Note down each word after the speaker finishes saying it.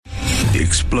The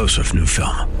explosive new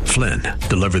film, Flynn,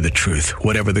 deliver the truth,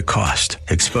 whatever the cost,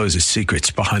 exposes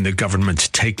secrets behind the government's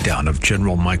takedown of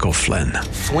General Michael Flynn.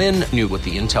 Flynn knew what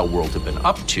the intel world had been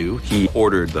up to. He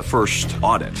ordered the first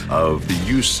audit of the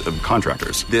use of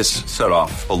contractors. This set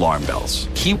off alarm bells.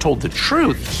 He told the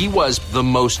truth. He was the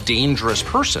most dangerous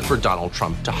person for Donald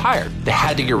Trump to hire. They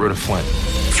had to get rid of Flynn.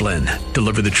 Flynn,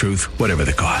 deliver the truth, whatever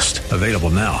the cost. Available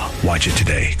now. Watch it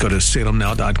today. Go to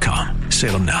salemnow.com.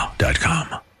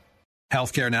 salemnow.com.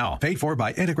 Healthcare Now, paid for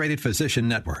by Integrated Physician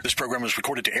Network. This program was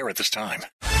recorded to air at this time.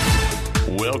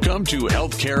 Welcome to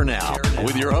Healthcare Now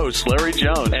with your hosts, Larry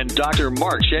Jones and Dr.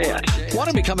 Mark Shayat. Want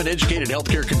to become an educated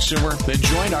healthcare consumer? Then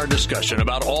join our discussion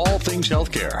about all things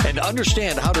healthcare and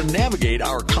understand how to navigate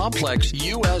our complex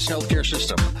U.S. healthcare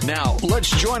system. Now, let's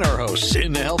join our hosts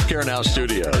in the Healthcare Now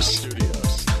studios.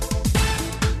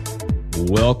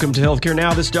 Welcome to Healthcare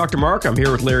Now. This is Dr. Mark. I'm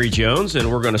here with Larry Jones,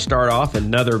 and we're going to start off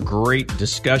another great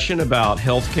discussion about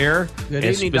healthcare. Good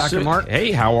evening, Dr. Mark.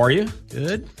 Hey, how are you?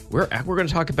 Good. We're going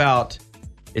to talk about,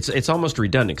 it's almost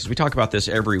redundant because we talk about this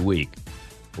every week.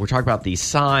 We're talking about the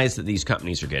size that these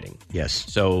companies are getting. Yes.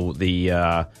 So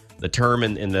the term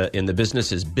in the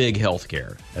business is big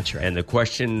healthcare. That's right. And the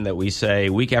question that we say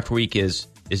week after week is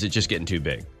it just getting too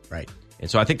big? Right. And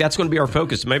so I think that's going to be our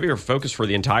focus, maybe our focus for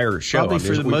the entire show. Probably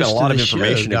for the we've got a lot of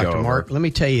information to go over. Mark, let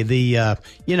me tell you,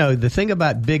 the thing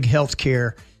about big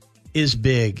healthcare is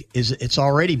it's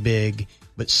already big,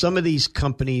 but some of these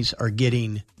companies are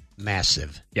getting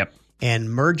massive. Yep. And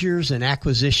mergers and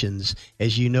acquisitions,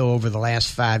 as you know, over the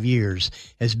last 5 years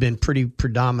has been pretty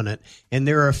predominant. And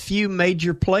there are a few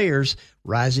major players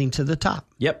rising to the top.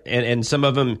 Yep. And some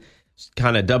of them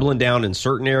kind of doubling down in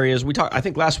certain areas. I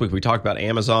think last week we talked about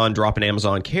Amazon dropping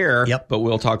Amazon Care, yep. But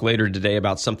we'll talk later today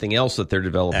about something else that they're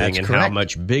developing. That's and correct. How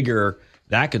much bigger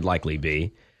that could likely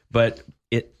be. But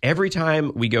every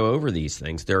time we go over these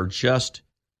things, there are just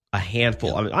a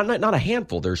handful. Yep. I mean, not a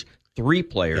handful. There's 3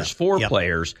 players, Yep. 4 Yep.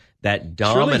 players that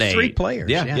dominate. It's really 3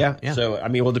 players. Yeah. So, I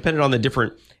mean, well, depending on the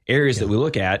different areas that we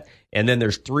look at, and then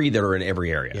there's 3 that are in every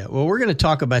area. Yeah, well, we're going to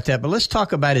talk about that, but let's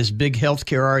talk about is big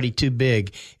healthcare already too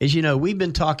big? As you know, we've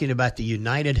been talking about the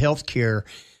United Healthcare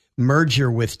merger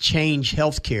with Change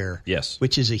Healthcare, yes,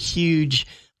 which is a huge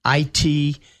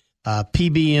IT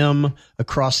PBM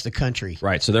across the country.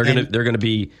 Right. So they're going to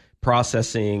be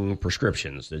processing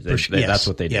prescriptions. That's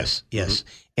what they do. Yes. Mm-hmm.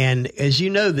 And as you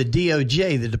know, the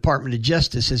DOJ, the Department of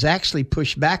Justice, has actually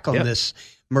pushed back on this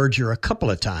merger a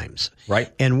couple of times. Right.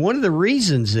 And one of the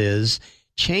reasons is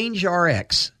Change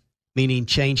RX, meaning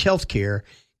Change Healthcare,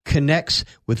 connects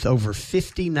with over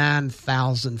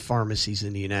 59,000 pharmacies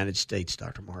in the United States,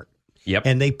 Dr. Mark. Yep.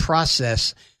 And they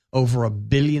process over 1.5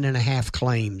 billion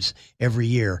claims every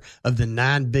year of the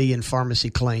 9 billion pharmacy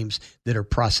claims that are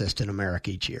processed in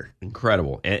America each year.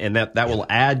 Incredible. And that will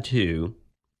add to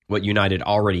what United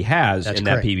already has in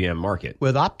that PBM market.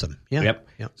 With Optum. Yeah.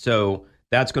 Yep. So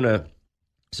that's going to...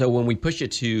 So when we push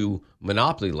it to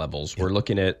monopoly levels, we're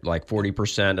looking at like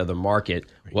 40% of the market.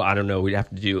 Right. Well, I don't know.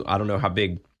 I don't know how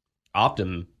big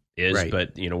Optum is,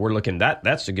 but we're looking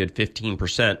that's a good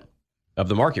 15% of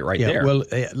the market there. Well,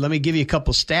 let me give you a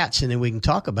couple stats and then we can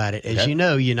talk about it. As you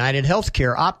know, United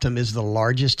Healthcare, Optum is the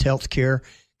largest healthcare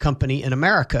company in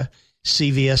America.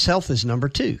 CVS Health is number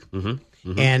 2. Mm-hmm.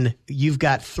 Mm-hmm. And you've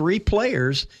got 3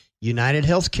 players, United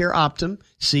Healthcare, Optum,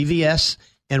 CVS,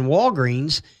 and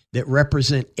Walgreens, that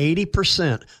represent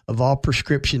 80% of all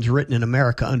prescriptions written in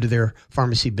America under their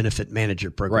pharmacy benefit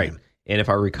manager program. Right. And if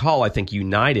I recall, I think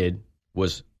United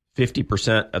was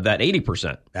 50% of that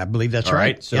 80%. I believe that's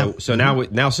right. So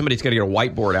now somebody's got to get a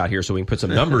whiteboard out here so we can put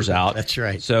some numbers out. That's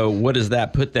right. So what does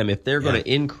that put them if they're going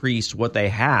to increase what they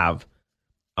have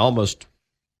almost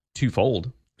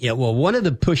twofold? Yeah, well, one of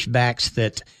the pushbacks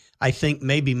that I think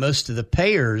maybe most of the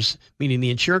payers, meaning the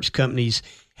insurance companies,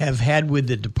 have had with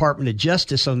the Department of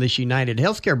Justice on this United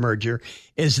Healthcare merger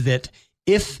is that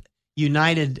if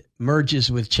United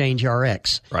merges with Change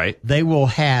RX, they will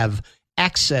have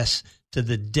access to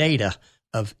the data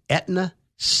of Aetna,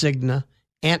 Cigna,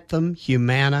 Anthem,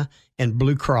 Humana, and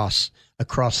Blue Cross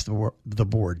across the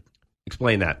board.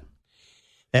 Explain that.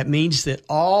 That means that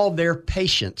all their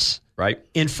patients'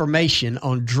 information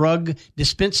on drug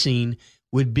dispensing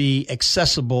would be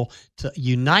accessible to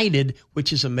United,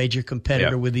 which is a major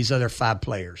competitor with these other 5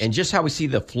 players. And just how we see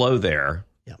the flow there.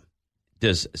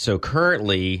 Yeah. So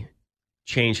currently,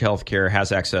 Change Healthcare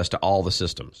has access to all the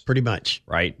systems. Pretty much.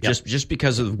 Right? Yep. Just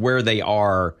because of where they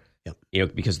are,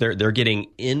 because they're getting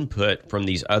input from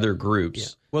these other groups. Yeah.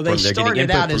 Well, they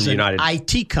started out as an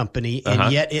IT company,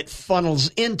 and yet it funnels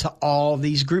into all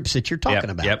these groups that you're talking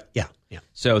about. Yep. Yeah.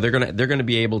 So they're gonna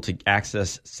be able to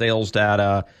access sales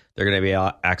data, They're going to be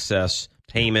able to access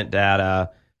payment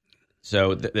data.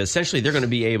 So essentially, they're going to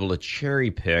be able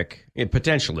to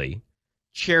potentially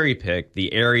cherry pick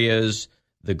the areas,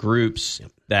 the groups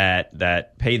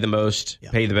that pay the most,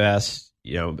 pay the best.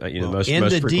 Most in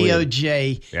the frequently.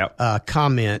 DOJ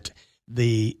comment,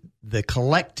 the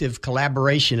collective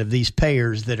collaboration of these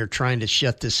payers that are trying to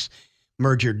shut this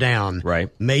merger down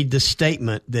made the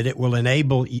statement that it will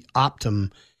enable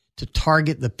Optum to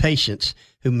target the patients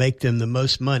who make them the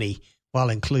most money while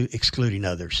excluding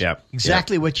others. Yeah,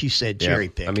 exactly what you said. Cherry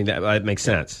pick. I mean that makes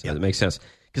sense. That makes sense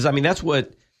because that's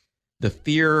what the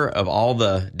fear of all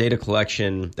the data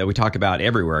collection that we talk about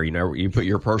everywhere. You put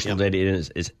your personal data in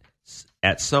is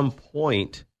at some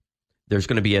point, there's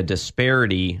going to be a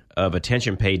disparity of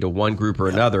attention paid to one group or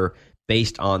another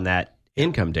based on that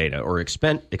income data or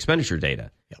expenditure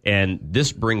data. And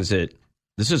this brings it.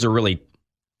 This is a really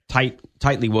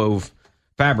tightly wove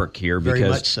fabric here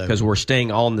because we're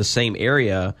staying all in the same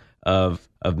area of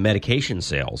medication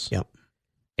sales.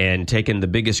 And taking the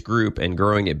biggest group and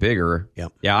growing it bigger.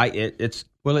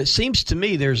 It seems to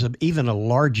me there's even a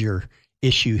larger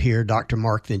issue here, Dr.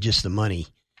 Mark, than just the money.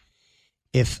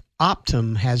 If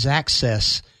Optum has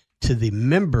access to the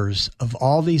members of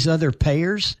all these other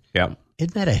payers,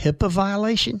 isn't that a HIPAA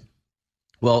violation?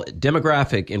 Well,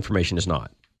 demographic information is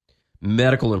not.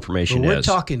 Medical information we're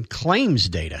talking claims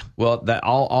data. Well,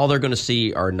 all they're going to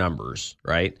see are numbers,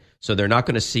 right? So they're not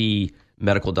going to see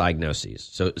medical diagnoses.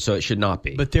 So it should not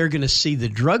be. But they're going to see the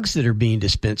drugs that are being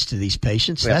dispensed to these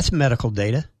patients. That's medical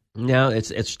data. No, it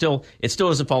still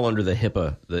doesn't fall under the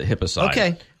HIPAA side.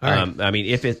 Okay, all right. I mean,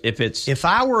 if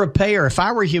I were a payer, if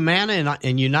I were Humana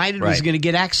and United was going to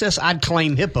get access, I'd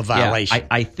claim HIPAA violation. Yeah,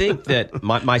 I think that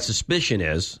my suspicion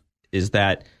is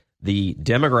that the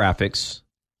demographics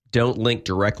don't link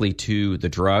directly to the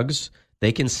drugs.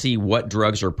 They can see what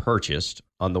drugs are purchased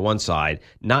on the one side,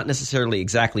 not necessarily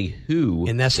exactly who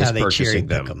and that's is how they purchasing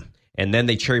cherry pick them. And then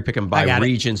they cherry pick them by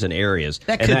regions and areas.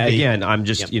 Again, I'm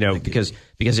just because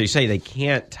you say they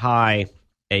can't tie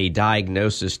a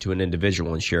diagnosis to an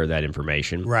individual and share that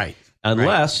information, right?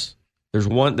 Unless there's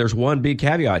one big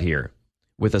caveat here: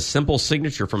 with a simple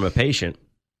signature from a patient,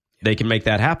 they can make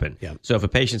that happen. So if a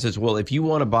patient says, "Well, if you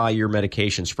want to buy your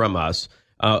medications from us,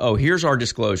 here's our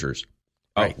disclosures."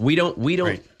 We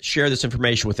don't share this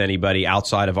information with anybody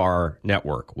outside of our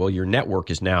network. Well, your network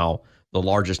is now the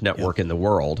largest network in the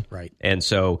world. Right. And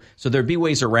so there'd be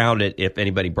ways around it if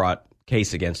anybody brought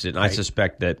case against it. And I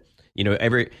suspect that,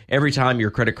 every time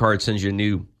your credit card sends you a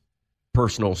new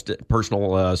personal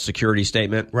security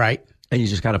statement. Right. And you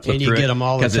just kind of flip and through you get them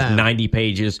all the time. Because it's 90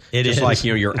 pages. It just is. like,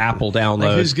 your Apple download.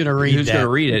 Like who's going to read that? Who's going to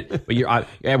read it?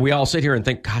 But we all sit here and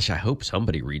think, gosh, I hope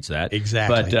somebody reads that.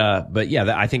 Exactly. But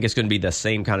I think it's going to be the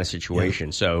same kind of situation.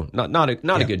 Yeah. So not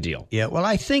a good deal. Yeah. Well,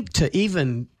 I think to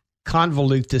even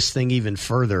convolute this thing even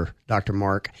further, Dr.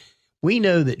 Mark, we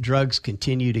know that drugs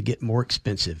continue to get more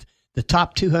expensive. The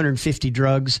top 250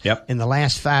 drugs in the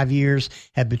last 5 years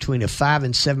have between a 5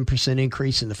 and 7%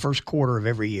 increase in the first quarter of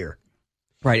every year.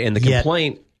 Right. And the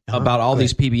complaint about all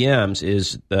these PBMs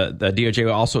is the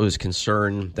DOJ also is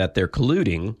concerned that they're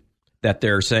colluding, that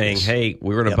they're saying, hey,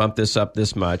 we're going to bump this up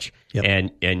this much,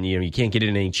 and you can't get it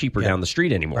any cheaper down the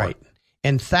street anymore. Right.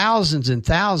 And thousands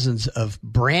of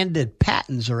branded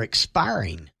patents are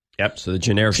expiring. Yep. So the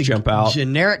generics jump out.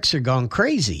 Generics are gone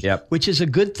crazy. Yep. Which is a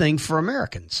good thing for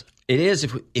Americans. It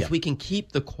is if we can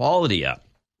keep the quality up.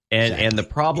 And the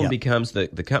problem becomes the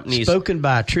companies... Spoken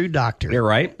by a true doctor. You're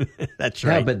right. That's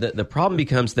right. Yeah, but the problem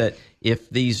becomes that if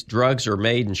these drugs are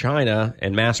made in China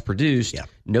and mass-produced,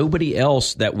 nobody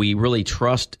else that we really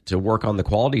trust to work on the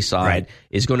quality side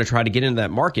is going to try to get into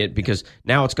that market because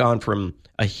now it's gone from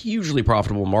a hugely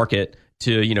profitable market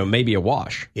to, maybe a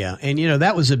wash. Yeah, and,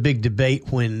 that was a big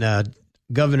debate when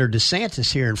Governor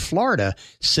DeSantis here in Florida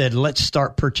said, let's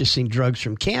start purchasing drugs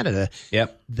from Canada.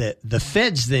 Yep. The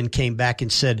feds then came back and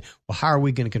said, well, how are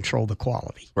we going to control the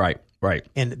quality? Right.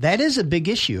 And that is a big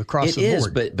issue across the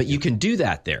board. It is, but you can do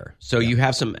that there. So you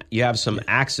have some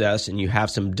access and you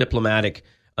have some diplomatic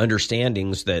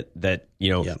understandings that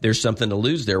there's something to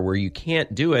lose there where you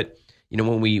can't do it.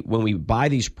 When we buy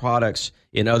these products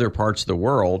in other parts of the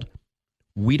world,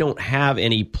 we don't have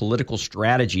any political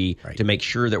strategy to make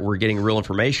sure that we're getting real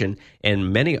information.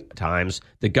 And many times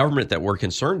the government that we're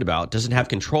concerned about doesn't have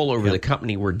control over the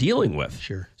company we're dealing with.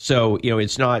 Sure. So,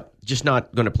 it's not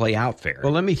going to play out fair.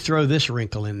 Well, let me throw this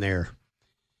wrinkle in there.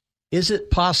 Is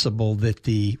it possible that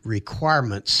the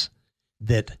requirements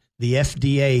that the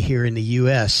FDA here in the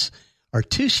U.S. are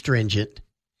too stringent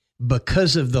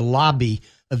because of the lobby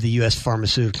of the U.S.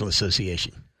 Pharmaceutical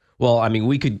Association? Well, I mean,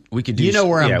 we could do. You know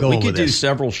where I'm going. We could with do this.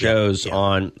 several shows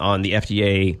on the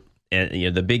FDA,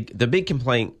 and the big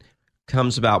complaint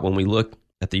comes about when we look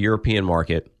at the European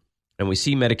market and we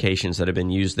see medications that have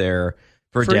been used there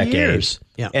for decades. Years.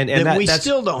 Yeah, and that we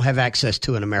still don't have access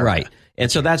to in America. Right,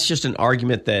 and so that's just an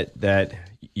argument that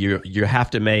you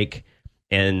have to make,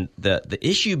 and the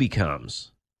issue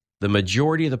becomes the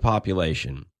majority of the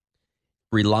population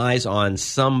relies on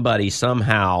somebody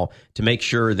somehow to make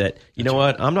sure that, you know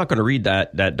what, I'm not going to read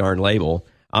that darn label.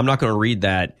 I'm not going to read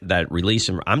that release.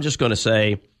 I'm just going to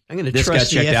say, I'm going to this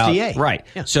trust got checked the FDA. Out. Right.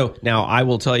 Yeah. So now I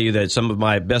will tell you that some of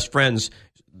my best friends,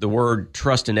 the word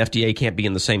trust and FDA can't be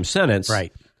in the same sentence.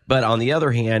 Right. But on the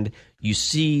other hand, you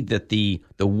see that the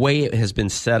way it has been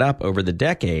set up over the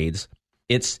decades,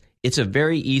 it's a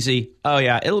very easy, oh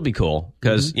yeah, it'll be cool.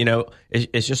 Because,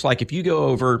 it's just like if you go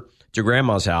over to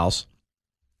grandma's house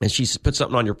and she puts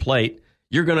something on your plate,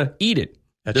 you're going to eat it.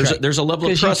 There's a level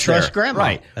of trust you trust there. grandma.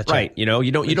 Right. That's right. You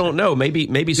don't know.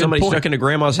 Maybe somebody point. stuck into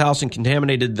grandma's house and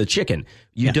contaminated the chicken.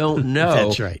 You don't know.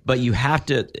 That's right. But you have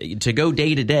to go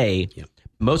day to day. Yep.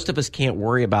 Most of us can't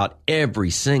worry about every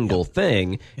single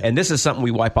thing. Yep. And this is something we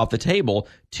wipe off the table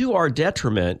to our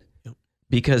detriment,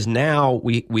 because now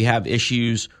we have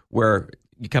issues where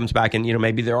it comes back and,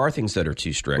 maybe there are things that are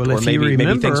too strict, well, or maybe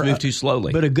things move too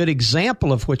slowly. But a good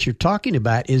example of what you're talking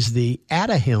about is the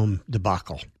Adahem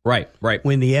debacle. Right.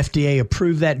 When the FDA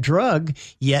approved that drug,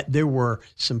 yet there were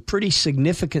some pretty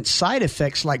significant side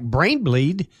effects like brain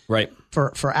bleed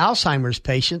for Alzheimer's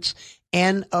patients,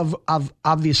 and of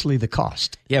obviously the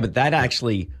cost. Yeah, but that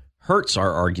actually hurts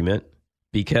our argument,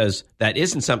 because that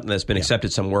isn't something that's been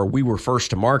accepted somewhere. We were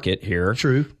first to market here.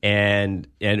 True. And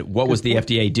what was the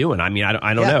FDA doing? I mean,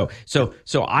 I don't know. So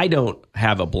I don't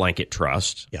have a blanket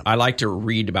trust. Yep. I like to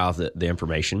read about the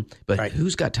information, but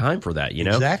who's got time for that?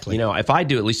 Exactly. If I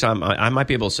do, at least I might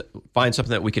be able to find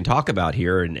something that we can talk about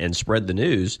here and spread the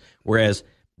news. Whereas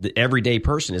the everyday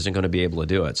person isn't going to be able to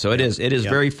do it. So it is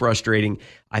very frustrating.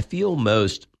 I feel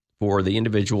most for the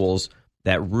individuals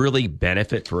that really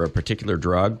benefit for a particular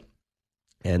drug.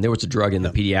 And there was a drug in the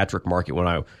pediatric market when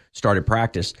I started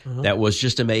practice that was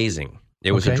just amazing.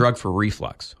 It was a drug for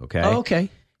reflux. Okay. Oh, okay.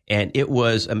 And it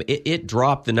was it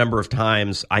dropped the number of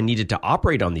times I needed to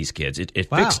operate on these kids. It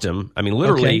fixed them. I mean,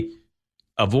 literally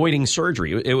avoiding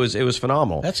surgery. It was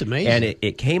phenomenal. That's amazing. And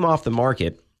it came off the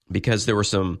market because there was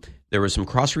some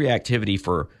cross reactivity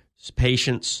for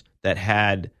patients that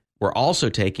were also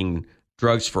taking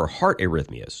drugs for heart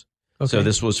arrhythmias. Okay. So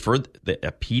this was for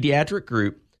a pediatric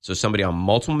group. So somebody on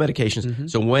multiple medications. Mm-hmm.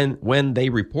 So when they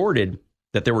reported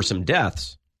that there were some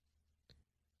deaths,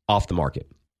 off the market.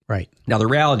 Right. Now, the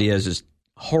reality is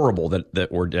horrible that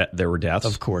there were deaths.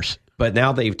 Of course. But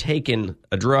now they've taken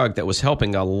a drug that was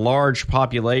helping a large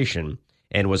population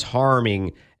and was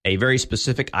harming a very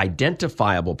specific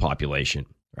identifiable population,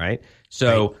 right?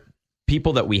 So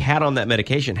people that we had on that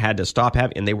medication had to stop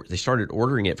having, and they started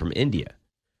ordering it from India.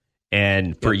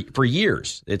 And for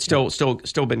years, it's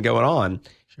still been going on.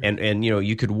 Sure. And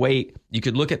you could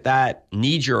look at that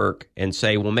knee jerk and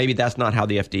say, well, maybe that's not how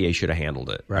the FDA should have handled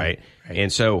it, right?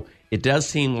 And so it does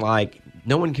seem like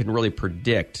no one can really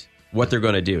predict what they're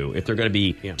going to do, if they're going to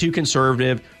be too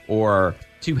conservative or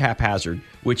too haphazard,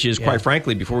 which is quite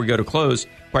frankly, before we go to close,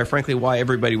 quite frankly, why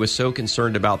everybody was so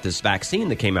concerned about this vaccine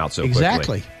that came out so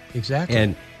quickly.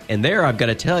 Exactly. And there, I've got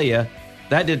to tell you,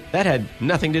 that had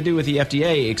nothing to do with the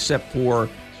FDA except for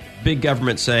big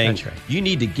government saying, you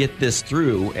need to get this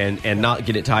through and not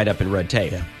get it tied up in red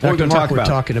tape. Yeah. Dr. Mark, we're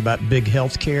talking about big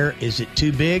health care. Is it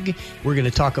too big? We're going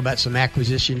to talk about some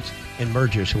acquisitions and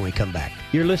mergers when we come back.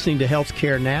 You're listening to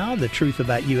Healthcare Now, the truth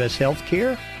about U.S.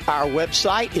 healthcare. Our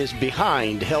website is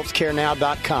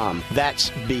behindhealthcarenow.com. That's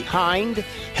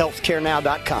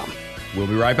behindhealthcarenow.com. We'll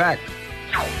be right back.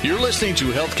 You're listening to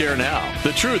Healthcare Now,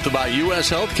 the truth about U.S.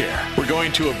 healthcare. We're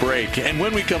going to a break, and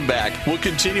when we come back, we'll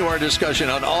continue our discussion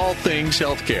on all things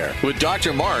healthcare with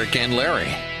Dr. Mark and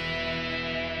Larry.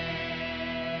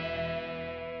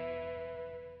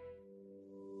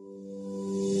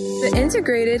 The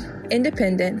Integrated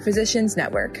Independent Physicians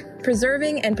Network,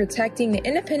 preserving and protecting the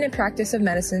independent practice of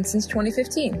medicine since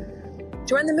 2015.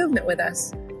 Join the movement with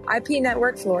us.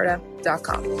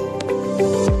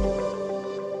 IPNetworkFlorida.com.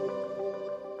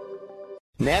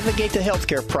 Navigate the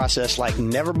healthcare process like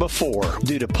never before.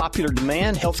 Due to popular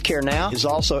demand, Healthcare Now is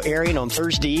also airing on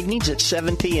Thursday evenings at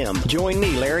 7 p.m. Join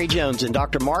me, Larry Jones, and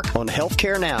Dr. Mark on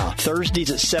Healthcare Now, Thursdays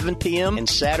at 7 p.m. and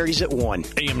Saturdays at 1.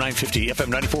 AM 950,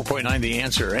 FM 94.9, The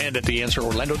Answer, and at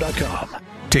theanswerorlando.com.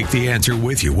 Take The Answer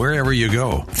with you wherever you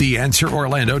go.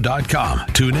 TheAnswerOrlando.com.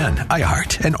 Tune in,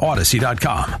 iHeart, and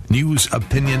Odyssey.com. News,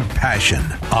 opinion, passion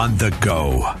on the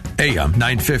go. AM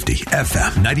 950,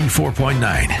 FM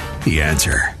 94.9. The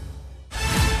Answer.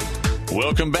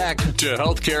 Welcome back to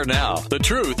Healthcare Now, the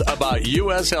truth about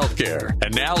U.S. healthcare.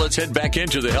 And now let's head back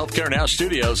into the Healthcare Now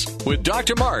studios with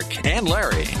Dr. Mark and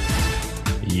Larry.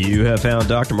 You have found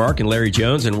Dr. Mark and Larry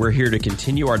Jones, and we're here to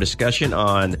continue our discussion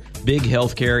on big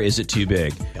healthcare. Is it too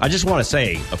big? I just want to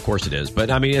say, of course it is, but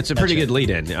I mean, it's a pretty good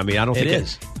lead-in. I mean, I don't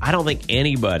think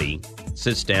anybody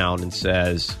sits down and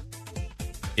says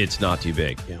it's not too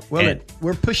big. Yeah. Well,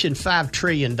 we're pushing $5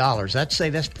 trillion. I'd say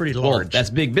that's pretty large. Well, that's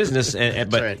big business,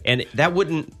 and that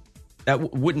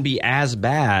wouldn't be as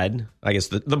bad. I guess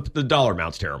the dollar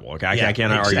amount's terrible. Okay, I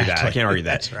can't argue that. I can't argue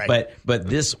that. That's right. But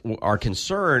our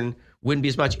concern wouldn't be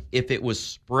as much if it was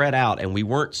spread out and we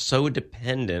weren't so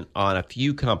dependent on a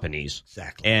few companies.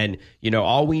 Exactly. And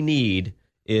all we need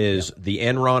is the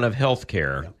Enron of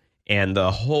healthcare, and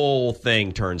the whole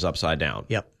thing turns upside down.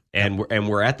 Yep. And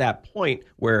we're at that point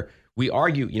where we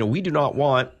argue, we do not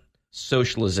want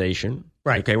socialization.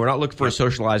 Right. Okay. We're not looking for a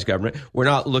socialized government. We're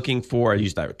not looking for, I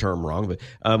used that term wrong,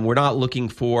 but we're not looking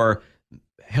for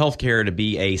healthcare to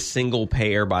be a single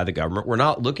payer by the government. We're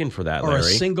not looking for that, Larry. Or a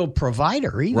single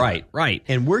provider either. Right.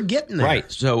 And we're getting there.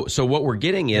 Right. So what we're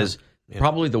getting is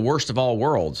probably the worst of all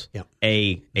worlds. Yep.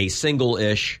 A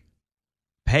single-ish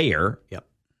payer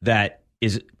that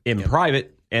is in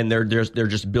private, and they're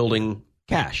just building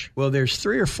cash. Well, there's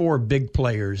 3 or 4 big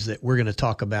players that we're going to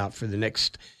talk about for the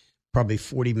next probably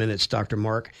 40 minutes, Dr.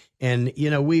 Mark. And,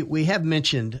 we have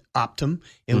mentioned Optum,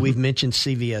 and we've mentioned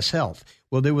CVS Health.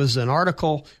 Well, there was an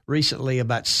article recently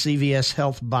about CVS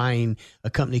Health buying a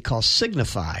company called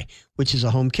Signify, which is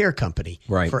a home care company,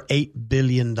 for $8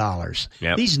 billion.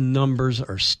 Yep. These numbers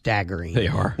are staggering. They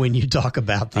are. When you talk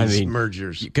about these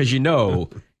mergers. Because if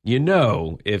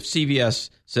CVS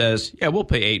says, we'll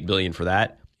pay $8 billion for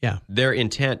that, their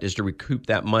intent is to recoup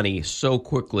that money so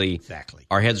quickly. Exactly.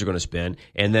 Our heads are going to spin.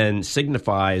 And then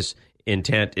Signify's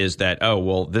intent is that,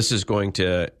 this is going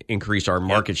to increase our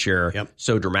market share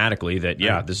so dramatically that,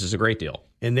 this is a great deal.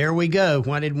 And there we go.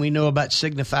 Why didn't we know about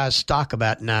Signify's stock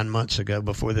about 9 months ago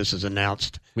before this is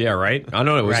announced? Yeah, right. I don't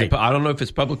know. I don't know if it's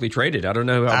publicly traded. I don't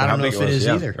know how big it is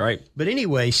either. Right. But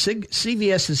anyway,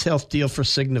 CVS's health deal for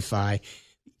Signify.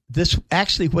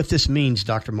 What this means,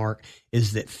 Dr. Mark,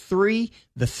 is that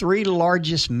the 3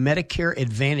 largest Medicare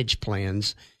Advantage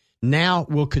plans now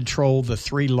will control the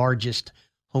 3 largest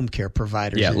home care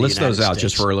providers. Yeah, in the list United those out States.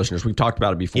 just for our listeners. We've talked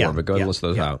about it before, but go ahead and list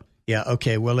those out. Yeah,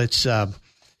 okay. Well, it's CVS,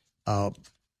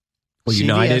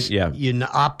 United,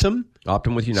 Optum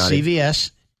with United,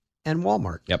 CVS, and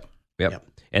Walmart. Yep.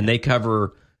 And they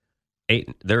cover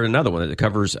 8. They're another one that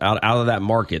covers out of that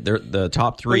market. They're the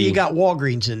top 3. Well, you got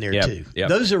Walgreens in there too. Yep.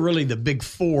 Those are really the big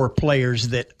 4 players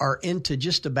that are into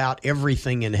just about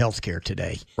everything in healthcare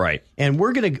today. Right. And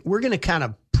we're gonna kind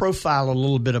of profile a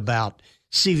little bit about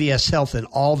CVS Health and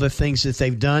all the things that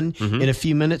they've done in a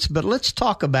few minutes. But let's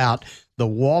talk about the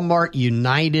Walmart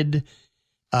United.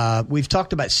 We've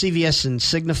talked about CVS and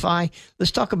Signify.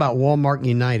 Let's talk about Walmart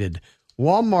United.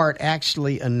 Walmart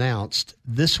actually announced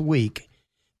this week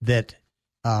that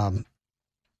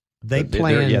they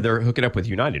plan. They're hooking up with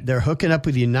United. They're hooking up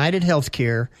with United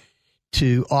Healthcare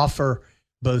to offer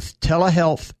both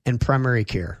telehealth and primary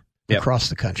care across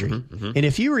the country. And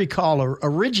if you recall,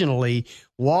 originally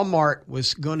Walmart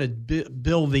was going to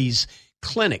build these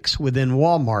clinics within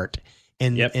Walmart,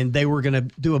 and they were going to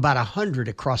do about 100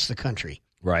 across the country.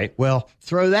 Right. Well,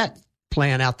 throw that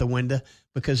plan out the window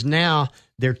because now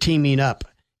they're teaming up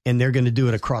and they're going to do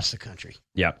it across the country.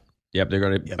 Yep. They're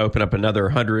going to open up another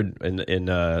 100 in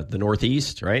the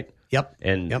Northeast, right? Yep.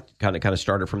 And kind of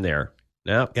start it from there.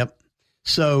 Yep.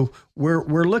 So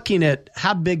we're looking at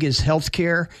how big is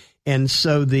healthcare. And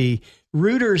so the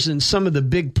rooters and some of the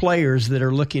big players that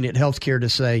are looking at healthcare to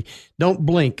say, don't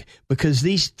blink, because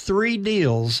these 3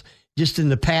 deals just in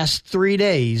the past 3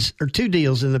 days, or 2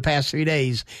 deals in the past 3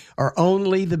 days, are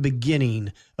only the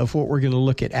beginning of what we're going to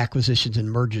look at acquisitions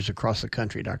and mergers across the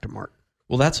country, Dr. Mark.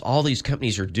 Well, that's all these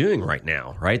companies are doing right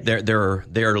now, right?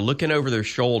 They're looking over their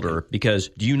shoulder because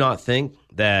do you not think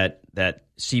that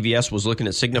CVS was looking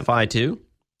at Signify too?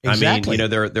 Exactly. I mean,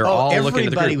 they're all looking at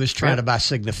the everybody was trying to buy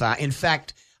Signify. In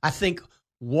fact, I think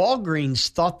Walgreens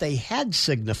thought they had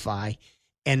Signify,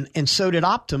 and so did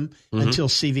Optum until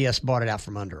CVS bought it out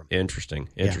from under them. Interesting.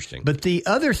 But the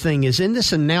other thing is in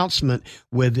this announcement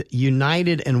with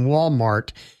United and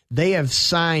Walmart, they have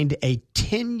signed a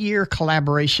 10-year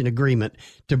collaboration agreement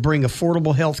to bring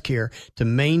affordable health care to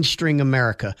mainstream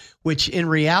America, which in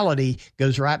reality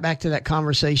goes right back to that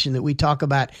conversation that we talk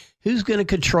about who's going to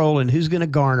control and who's going to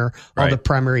garner all the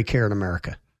primary care in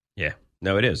America. Yeah.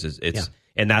 No, it is. It's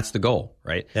and that's the goal,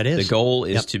 right? That is. The goal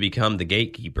is to become the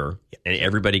gatekeeper, and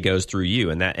everybody goes through you.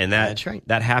 And that's right.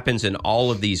 That happens in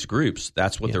all of these groups.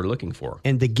 That's what they're looking for.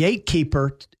 And the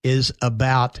gatekeeper is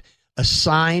about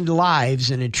assigned lives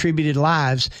and attributed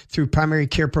lives through primary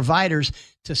care providers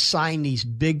to sign these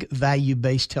big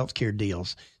value-based healthcare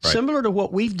deals, similar to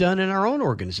what we've done in our own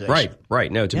organization.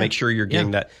 Right. No, to make sure you're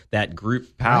getting that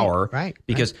group power. Right.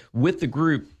 Because with the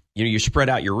group, you spread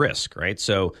out your risk, right?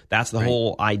 So that's the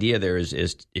whole idea there is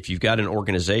if you've got an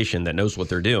organization that knows what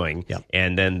they're doing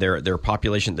and then their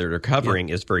population that they're covering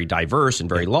is very diverse and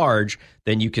very large,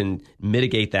 then you can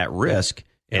mitigate that risk.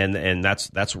 And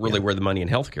that's really where the money in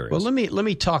healthcare is. Well, let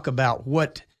me talk about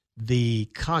what the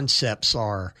concepts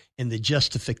are and the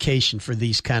justification for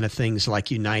these kind of things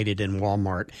like United and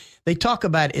Walmart. They talk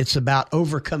about it's about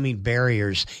overcoming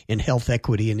barriers in health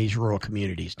equity in these rural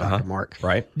communities, Dr. Mark.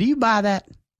 Right. Do you buy that?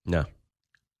 No.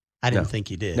 I didn't think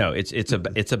you did. No,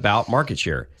 it's about market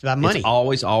share. It's about money.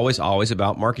 It's always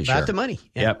about market share. About the money.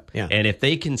 Yeah. Yep. And if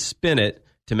they can spin it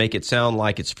to make it sound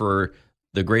like it's for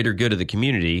the greater good of the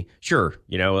community, sure.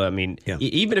 Even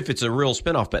if it's a real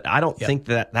spinoff, but I don't think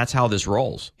that's how this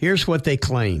rolls. Here's what they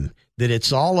claim, that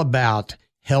it's all about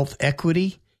health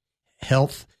equity,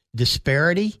 health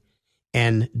disparity,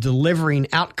 and delivering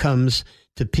outcomes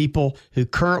to people who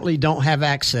currently don't have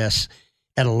access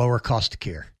at a lower cost of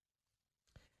care.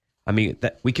 I mean,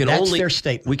 that's their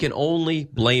statement. We can only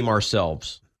blame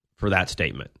ourselves for that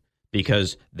statement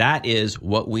because that is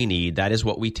what we need. That is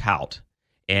what we tout.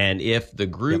 And if the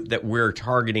group that we're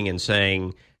targeting and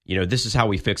saying, this is how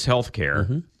we fix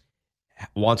healthcare,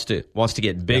 wants to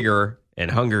get bigger and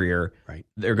hungrier,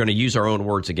 they're going to use our own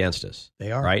words against us.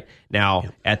 They are. Right? Now,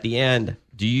 at the end,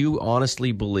 do you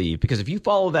honestly believe, because if you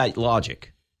follow that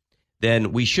logic,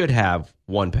 then we should have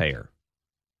one payer.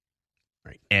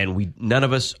 Right. And none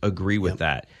of us agree with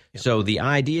that. Yep. So the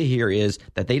idea here is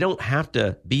that they don't have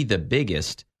to be the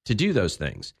biggest to do those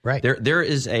things. Right.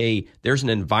 There's an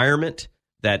environment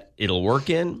that it'll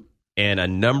work in and a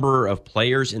number of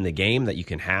players in the game that you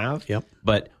can have. Yep.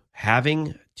 But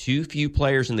having too few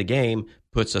players in the game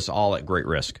puts us all at great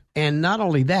risk. And not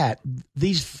only that,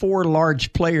 these 4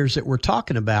 large players that we're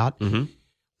talking about,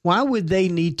 why would they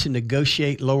need to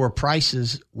negotiate lower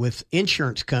prices with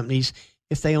insurance companies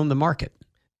if they own the market?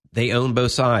 They own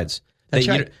both sides. That's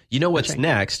right. You know what's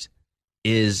next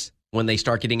is when they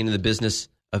start getting into the business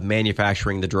of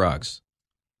manufacturing the drugs.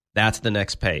 That's the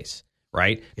next pace,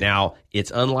 right? Yeah. Now, it's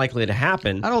unlikely to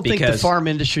happen. I don't think the farm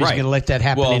industry is going to let that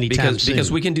happen anytime soon. Because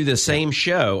we can do the same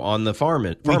show on the farm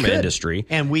industry.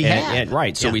 And we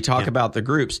have. So we talk about the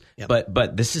groups. Yep.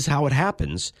 But this is how it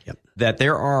happens, that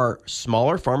there are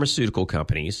smaller pharmaceutical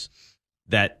companies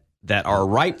that are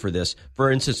ripe for this.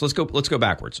 For instance, let's go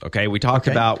backwards. Okay, we talked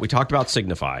about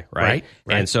Signify, right?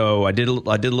 And so I did a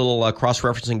little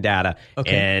cross-referencing data,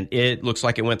 and it looks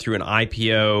like it went through an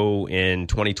IPO in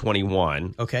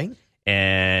 2021. Okay,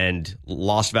 and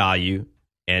lost value,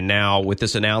 and now with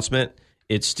this announcement,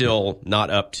 it's still not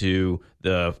up to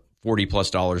the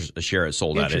 $40+ a share it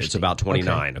sold at. It's about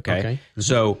 29. Okay.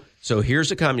 Mm-hmm. So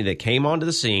here's a company that came onto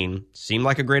the scene, seemed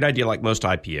like a great idea, like most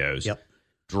IPOs. Yep.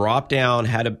 Dropped down,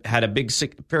 had a big,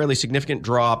 fairly significant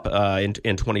drop in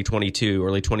 2022,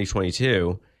 early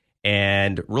 2022,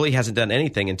 and really hasn't done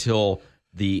anything until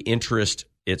the interest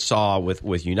it saw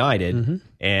with United,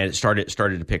 and it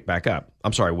started to pick back up.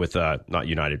 I'm sorry, with not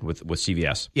United, with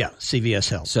CVS. Yeah, CVS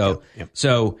Health.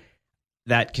 So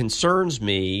that concerns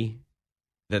me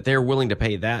that they're willing to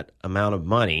pay that amount of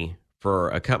money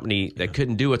for a company that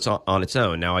couldn't do it on its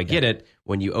own. Now, I get it.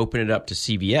 When you open it up to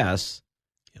CVS,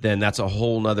 then that's a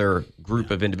whole nother group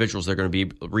of individuals that are going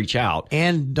to reach out.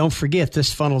 And don't forget,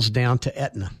 this funnels down to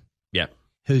Aetna. Yeah.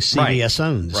 Who CVS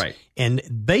owns. Right. And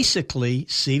basically,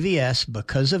 CVS,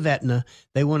 because of Aetna,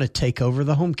 they want to take over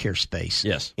the home care space.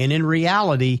 Yes. And in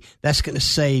reality, that's going to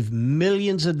save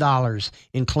millions of dollars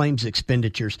in claims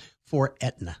expenditures for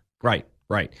Aetna. Right.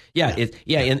 Yeah.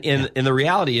 And the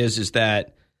reality is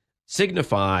that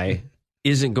Signify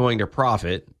isn't going to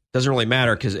profit. Doesn't really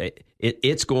matter because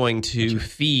it's going to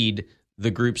feed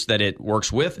the groups that it works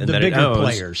with and the that bigger it owns,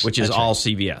 players, which is all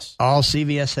CVS. All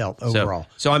CVS Health overall.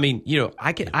 So I mean,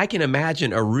 I can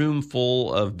imagine a room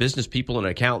full of business people and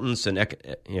accountants and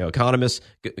economists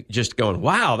just going,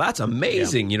 "Wow, that's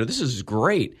amazing! This is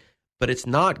great." But it's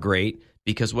not great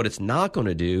because what it's not going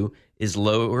to do is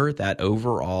lower that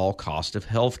overall cost of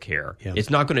health care. Yeah. It's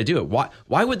not going to do it.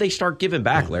 Why would they start giving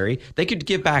back, Larry? They could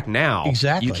give back now.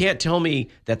 Exactly. You can't tell me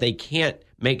that they can't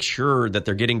make sure that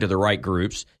they're getting to the right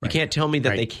groups. Right. You can't tell me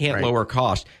that they can't lower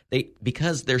cost.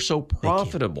 Because they're so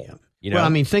profitable. You know? Well, I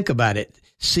mean, think about it.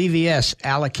 CVS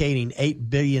allocating $8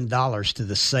 billion to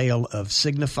the sale of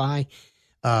Signify.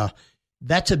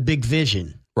 That's a big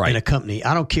vision. In a company.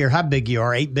 I don't care how big you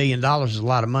are, $8 billion is a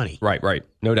lot of money. Right.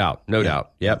 No doubt.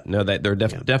 Yep. No, that they're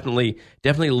definitely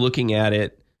looking at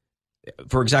it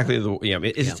for exactly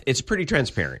it's pretty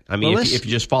transparent. I mean, if you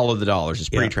just follow the dollars, it's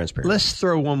pretty transparent. Let's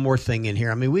throw one more thing in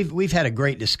here. I mean, we've had a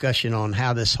great discussion on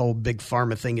how this whole big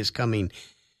pharma thing is coming.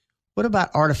 What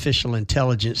about artificial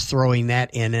intelligence throwing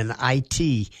that in and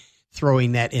IT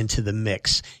throwing that into the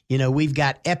mix? You know, we've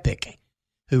got Epic,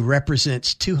 who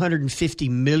represents 250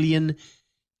 million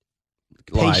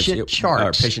patient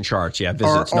charts. Patient charts,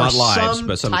 visits, not lives,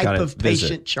 but some kind of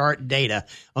patient chart data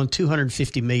on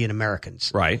 250 million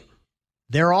Americans. Right.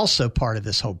 They're also part of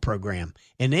this whole program.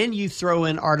 And then you throw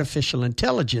in artificial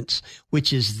intelligence,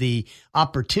 which is the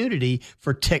opportunity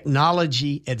for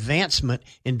technology advancement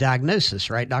in diagnosis,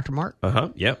 right, Dr. Mark?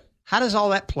 Yep. How does all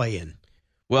that play in?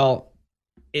 Well,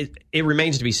 it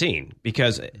remains to be seen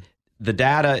because the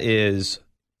data is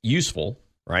useful,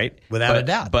 right? Without a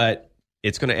doubt. But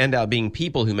it's going to end up being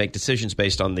people who make decisions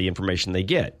based on the information they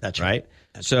get. That's right.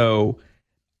 So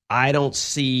I don't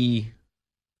see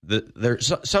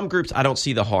there's some groups I don't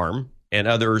see the harm, and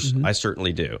others I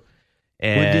certainly do.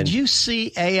 And did you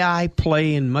see AI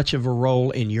play in much of a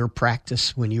role in your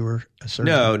practice when you were a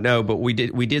surgeon? No, but we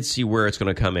did see where it's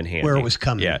going to come in handy. Where it was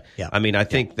coming. Yeah. I mean, I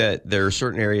think that there are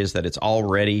certain areas that it's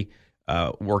already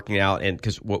working out, and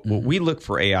because what we look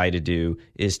for AI to do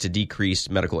is to decrease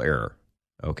medical error.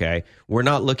 Okay, we're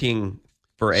not looking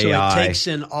for AI. So it takes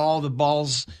in all the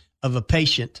balls of a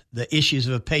patient, the issues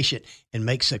of a patient, and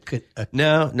makes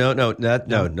no, not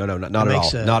at all. Not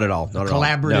at all.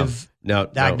 Collaborative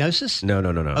diagnosis. No.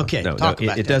 Okay, talk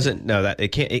about it. It doesn't. No, that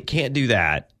it can't do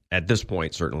that at this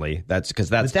point. Certainly, that's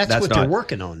because that's what they're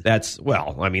working on. That's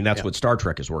what Star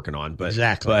Trek is working on. But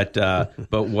exactly.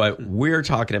 But what we're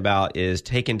talking about is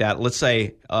taking data. Let's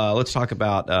talk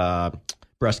about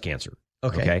breast cancer.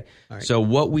 Okay. Right. So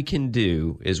what we can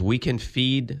do is we can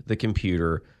feed the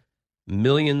computer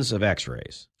millions of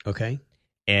X-rays. Okay.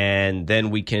 And then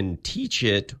we can teach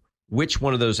it which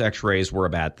one of those X-rays were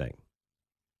a bad thing.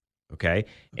 Okay.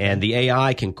 And the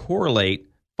AI can correlate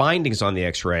findings on the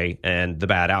X-ray and the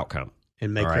bad outcome.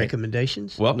 And make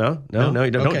recommendations? Well, no.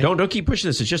 Don't keep pushing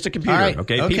this. It's just a computer. Right.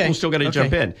 Okay. People still got to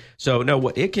jump in. So no,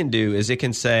 what it can do is it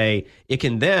can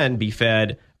then be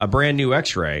fed a brand new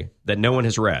X-ray that no one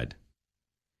has read,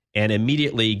 and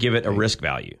immediately give it a risk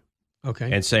value. Okay.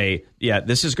 And say,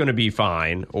 this is going to be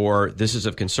fine, or this is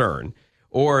of concern.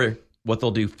 Or what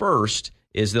they'll do first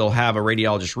is they'll have a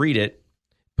radiologist read it,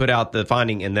 put out the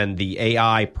finding, and then the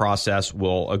AI process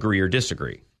will agree or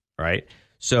disagree, right?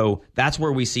 So that's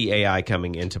where we see AI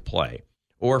coming into play.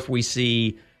 Or if we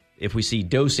see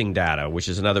dosing data, which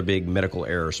is another big medical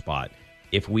error spot,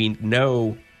 if we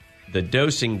know the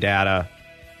dosing data,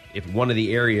 if one of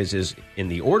the areas is in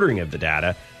the ordering of the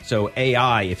data, so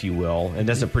AI, if you will, and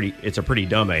it's a pretty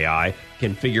dumb AI,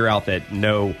 can figure out that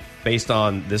no, based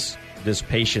on this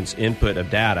patient's input of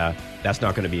data, that's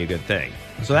not going to be a good thing.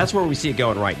 So that's where we see it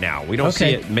going right now. We don't see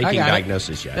it making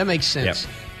diagnosis yet. That makes sense.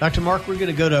 Yep. Dr. Mark, we're going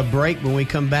to go to a break. When we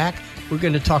come back, we're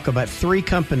going to talk about 3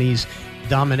 companies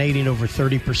dominating over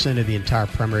 30% of the entire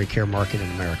primary care market in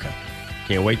America.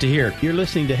 Can't wait to hear. You're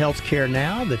listening to Healthcare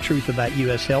Now, the truth about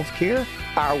U.S. healthcare.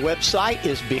 Our website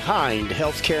is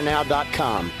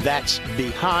behindhealthcarenow.com. That's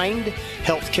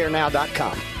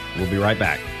behindhealthcarenow.com. We'll be right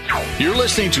back. You're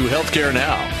listening to Healthcare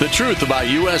Now, the truth about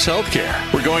U.S.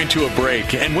 healthcare. We're going to a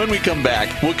break, and when we come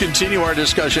back, we'll continue our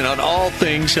discussion on all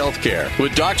things healthcare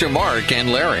with Dr. Mark and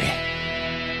Larry.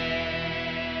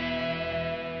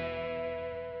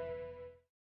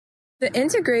 The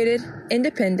Integrated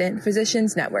Independent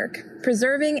Physicians Network,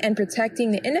 preserving and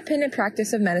protecting the independent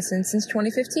practice of medicine since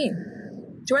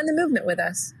 2015. Join the movement with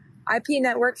us.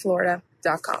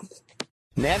 IPNetworkFlorida.com.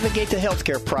 Navigate the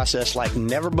healthcare process like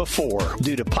never before.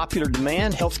 Due to popular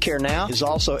demand, Healthcare Now is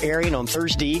also airing on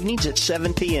Thursday evenings at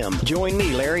 7 p.m. Join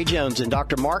me, Larry Jones, and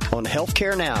Dr. Mark on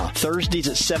Healthcare Now, Thursdays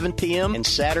at 7 p.m. and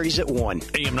Saturdays at 1.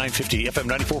 AM 950, FM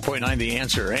 94.9, The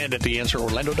Answer, and at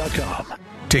TheAnswerOrlando.com.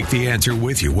 Take The Answer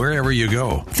with you wherever you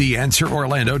go.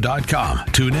 TheAnswerOrlando.com.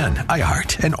 Tune in,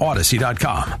 iHeart, and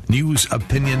Odyssey.com. News,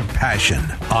 opinion, passion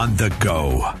on the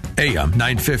go. AM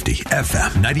 950, FM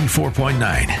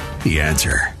 94.9. The Answer.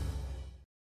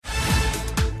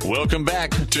 Welcome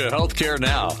back to Healthcare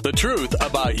Now, the truth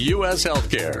about U.S.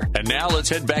 healthcare. And now let's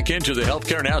head back into the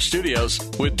Healthcare Now studios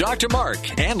with Dr.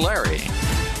 Mark and Larry.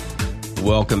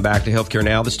 Welcome back to Healthcare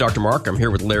Now. This is Dr. Mark. I'm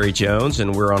here with Larry Jones,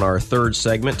 and we're on our third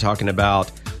segment talking about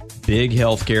big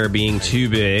healthcare being too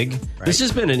big. Right. This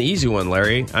has been an easy one,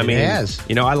 Larry. I mean,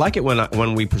 I like it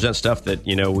when we present stuff that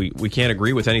we can't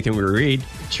agree with anything we read.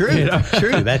 True,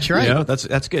 true. That's right.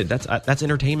 That's good. That's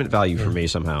entertainment value for me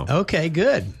somehow. Okay,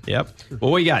 good. Yep. Well,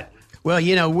 what you got? Well,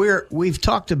 we've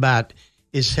talked about,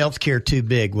 is healthcare too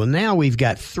big? Well, now we've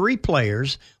got three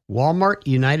players: Walmart,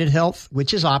 United Health,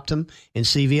 which is Optum, and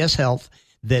CVS Health.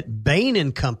 That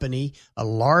Bain & Company, a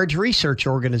large research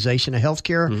organization, a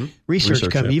healthcare research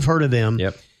company, you've heard of them,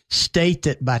 state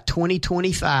that by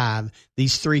 2025,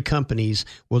 these three companies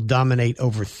will dominate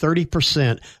over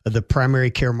 30% of the primary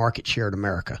care market share in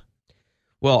America.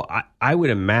 Well, I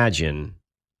would imagine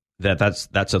that's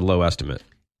a low estimate.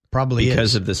 Probably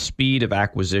because of the speed of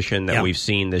acquisition that we've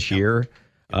seen this year.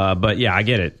 But yeah, I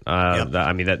get it.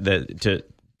 I mean,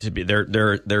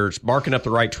 they're barking up the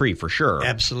right tree for sure.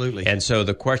 Absolutely. And so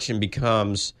the question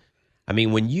becomes, I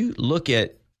mean, when you look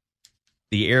at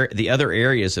the other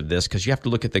areas of this, because you have to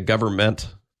look at the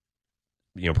governmental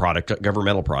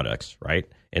products, right?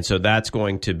 And so that's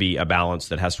going to be a balance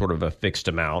that has sort of a fixed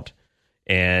amount,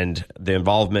 and the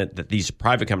involvement that these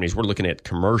private companies, we're looking at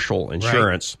commercial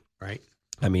insurance, right?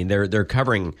 I mean, they're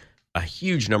covering a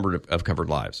huge number of covered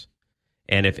lives,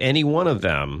 and if any one of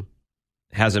them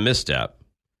has a misstep,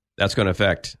 that's going to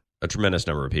affect a tremendous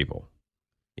number of people,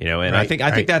 And I think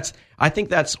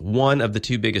that's one of the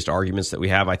two biggest arguments that we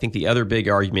have. I think the other big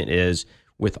argument is,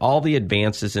 with all the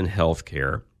advances in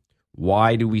healthcare,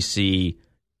 why do we see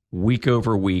week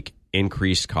over week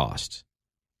increased costs?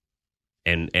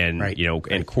 And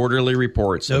quarterly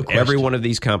reports of every one of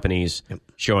these companies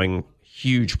showing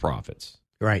huge profits,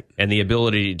 right? And the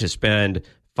ability to spend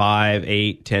 $5,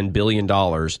 $8, $10 billion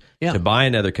to buy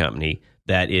another company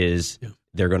that is.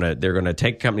 They're gonna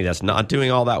take a company that's not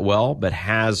doing all that well, but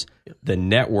has the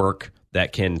network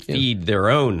that can feed their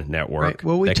own network. Right.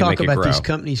 Well, we talk about these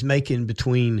companies making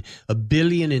between $1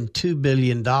 billion and $2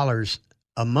 billion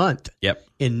a month. Yep.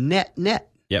 In net.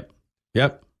 Yep.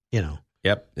 Yep.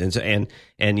 And so,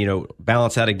 and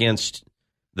balance that against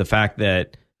the fact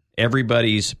that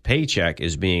everybody's paycheck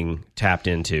is being tapped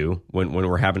into when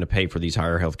we're having to pay for these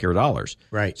higher healthcare dollars.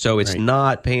 Right. So it's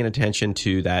not paying attention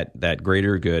to that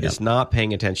greater good. It's not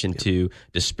paying attention to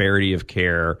disparity of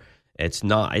care. It's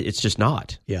not. It's just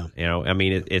not. Yeah. I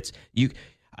mean, it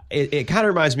kind of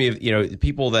reminds me of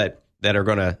people that are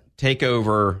going to take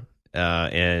over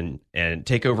and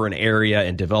take over an area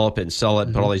and develop it and sell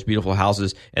it, put all these beautiful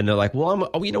houses, and they're like,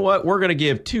 well, you know what? We're going to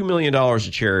give $2 million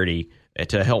to charity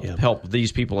to help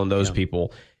these people and those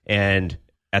people. And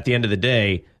at the end of the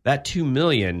day, that $2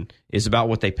 million is about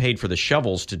what they paid for the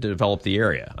shovels to develop the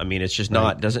area. I mean, it's just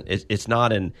it's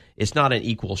not an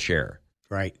equal share.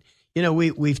 Right.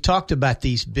 We've talked about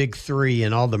these big three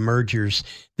and all the mergers.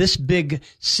 This big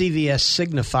CVS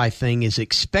Signify thing is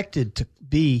expected to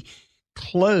be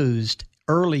closed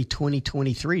early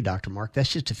 2023, Dr. Mark.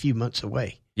 That's just a few months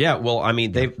away. Yeah, well, I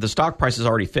mean, the stock price is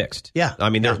already fixed. Yeah, I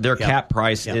mean, their cap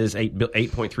price is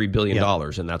 $8.3 billion,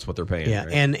 and that's what they're paying. Yeah,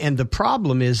 right? and the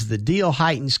problem is the deal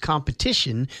heightens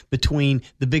competition between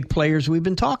the big players we've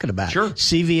been talking about. Sure.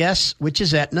 CVS, which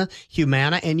is Aetna,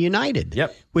 Humana, and United.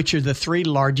 Yep. Which are the three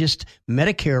largest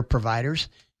Medicare providers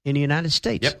in the United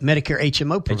States. Yep. Medicare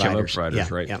HMO providers.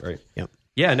 Right. Yep.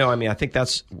 Yeah, no, I mean, I think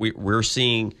that's we're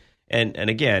seeing, and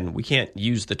again, we can't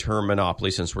use the term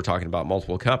monopoly since we're talking about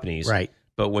multiple companies. Right.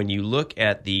 But when you look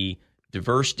at the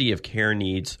diversity of care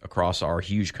needs across our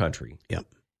huge country,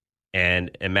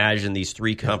 and imagine these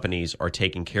three companies are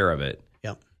taking care of it,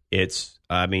 it's.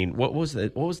 I mean, what was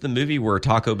the movie where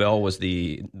Taco Bell was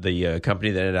the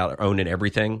company that ended up owning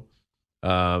everything?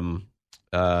 Well,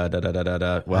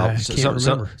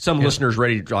 some listeners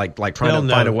ready to like trying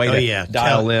to find a way to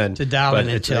dial in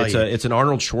and tell you. It's an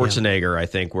Arnold Schwarzenegger, I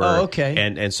think. Where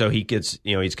and so he gets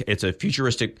it's a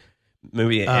futuristic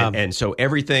movie, and so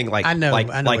everything I know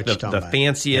the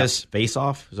fanciest Face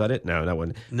Off, is that it? No, that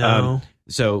wasn't. No.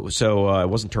 So it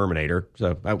wasn't Terminator.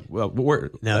 So it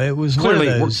was clearly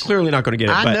one of those. We're clearly not going to get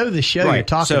it. I know the show you're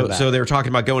talking about. So they were talking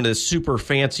about going to this super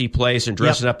fancy place and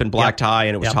dressing up in black tie,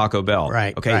 and it was Taco Bell.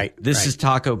 Right. Okay. Right, this is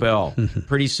Taco Bell.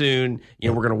 Pretty soon,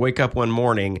 we're going to wake up one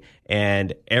morning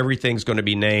and everything's going to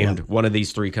be named one of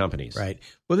these three companies. Right.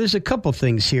 Well, there's a couple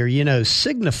things here.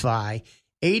 Signify,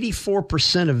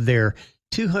 84% of their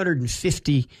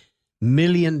 $250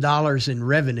 million in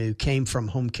revenue came from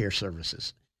home care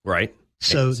services. Right.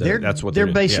 So that's what they're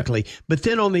basically. Yeah. But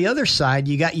then on the other side,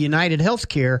 you got United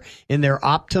Healthcare in their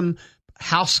Optum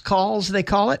house calls, they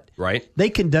call it. Right. They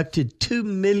conducted 2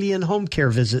 million home care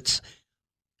visits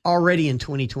already in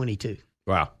 2022.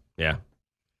 Wow. Yeah.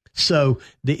 So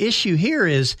the issue here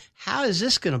is, how is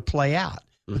this going to play out?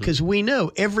 Because we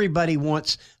know everybody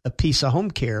wants a piece of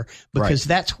home care, because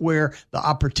that's where the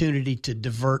opportunity to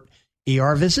divert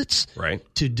ER visits,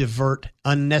 to divert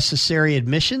unnecessary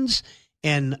admissions,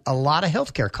 and a lot of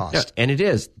healthcare costs. Yeah, and it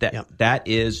is that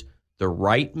is the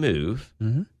right move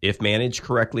if managed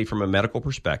correctly from a medical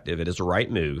perspective. It is a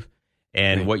right move,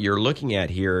 and what you're looking at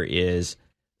here is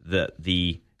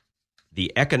the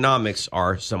economics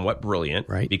are somewhat brilliant,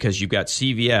 because you've got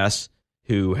CVS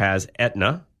who has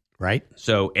Aetna,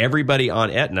 So everybody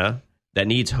on Aetna that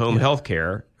needs home health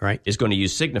care is going to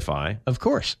use Signify, of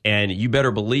course, and you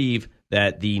better believe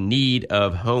that the need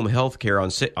of home health care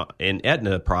in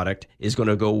Aetna product is going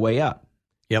to go way up.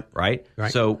 Right?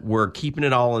 So we're keeping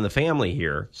it all in the family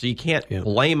here. So you can't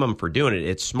blame them for doing it.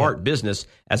 It's smart business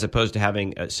as opposed to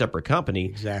having a separate company.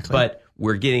 Exactly. But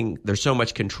there's so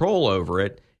much control over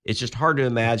it. It's just hard to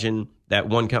imagine that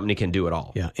one company can do it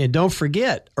all. Yeah. And don't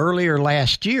forget, earlier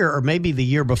last year, or maybe the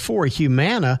year before,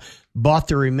 Humana bought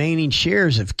the remaining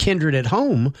shares of Kindred at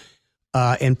Home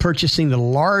and purchasing the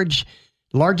largest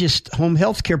home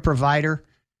health care provider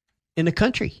in the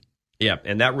country. Yeah,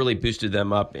 and that really boosted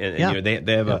them up. And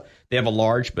they have a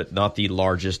large, but not the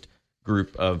largest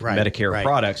group of Medicare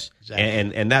products.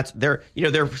 Exactly. And that's they're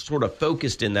sort of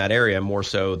focused in that area more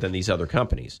so than these other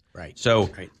companies. So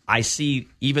I see,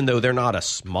 even though they're not a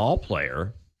small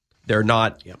player, they're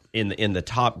not in the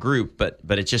top group, but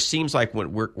it just seems like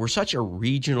when we're such a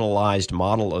regionalized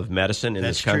model of medicine in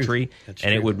this country,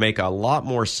 and it would make a lot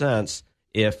more sense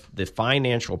if the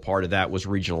financial part of that was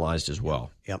regionalized as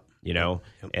well.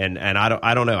 And I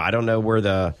don't know. I don't know where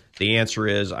the answer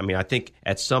is. I mean, I think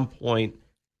at some point,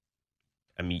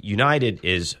 United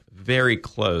is very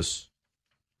close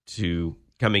to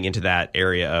coming into that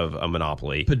area of a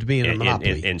monopoly. But to be in a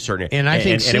monopoly. In certain, and I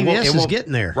think CVS is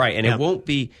getting there. Right. And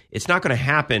it's not going to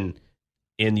happen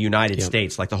in the United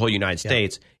States, like the whole United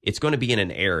States. It's going to be in an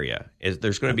area.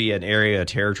 There's going to be an area, a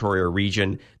territory, or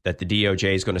region that the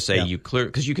DOJ is going to say you clear,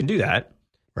 because you can do that.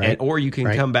 Or you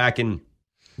can come back and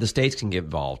the states can get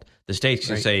involved. The states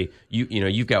can say,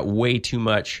 you've got way too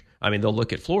much. I mean, they'll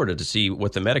look at Florida to see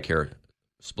what the Medicare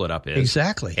split up is.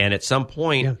 Exactly. And at some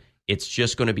point, it's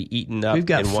just going to be eaten up. We've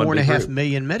got 4.5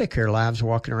 million Medicare lives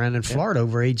walking around in Florida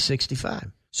over age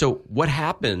 65. So what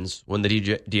happens when the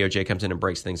DOJ comes in and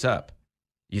breaks things up?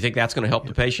 You think that's going to help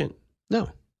the patient?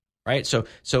 No. Right? So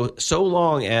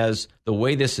long as the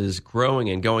way this is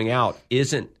growing and going out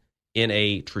isn't in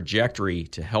a trajectory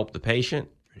to help the patient,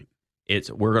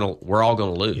 we're all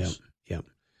going to lose. Yep.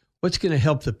 What's going to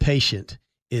help the patient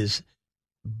is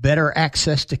better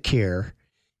access to care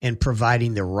and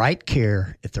providing the right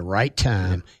care at the right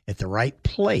time, at the right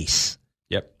place,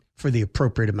 for the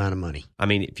appropriate amount of money. I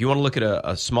mean, if you want to look at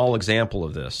a small example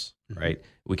of this, right,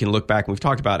 we can look back. We've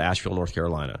talked about Asheville, North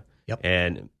Carolina.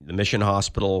 And the Mission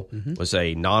Hospital was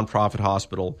a nonprofit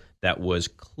hospital that was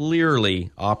clearly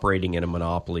operating in a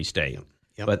monopoly state.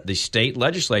 But the state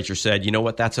legislature said, you know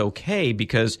what, that's okay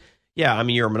because, you're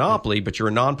a monopoly, but you're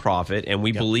a nonprofit, and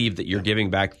we believe that you're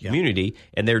giving back to the community,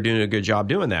 and they're doing a good job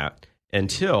doing that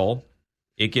until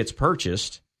it gets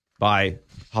purchased by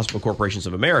Hospital Corporations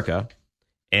of America,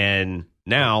 and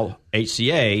now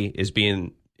HCA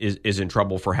is in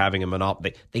trouble for having a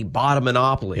monopoly. They bought a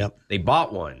monopoly. They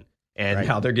bought one, and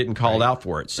now they're getting called out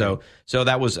for it. So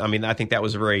that was, I think that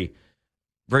was a very,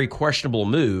 very questionable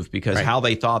move, because how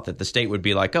they thought that the state would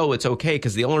be like, oh, it's okay,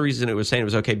 because the only reason it was saying it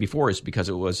was okay before is because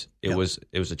it was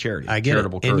a charity. I get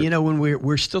charitable it. And when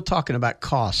we're still talking about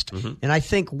cost, and I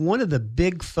think one of the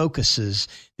big focuses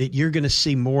that you're going to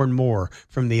see more and more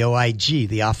from the OIG,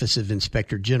 the Office of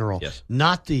Inspector General,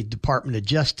 not the Department of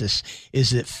Justice,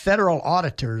 is that federal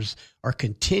auditors are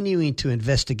continuing to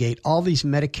investigate all these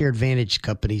Medicare Advantage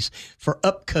companies for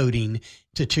upcoding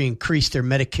to increase their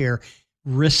Medicare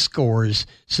risk scores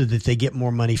so that they get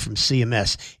more money from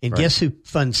CMS. And guess who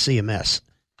funds CMS?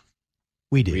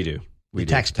 We do. We do.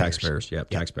 Taxpayers.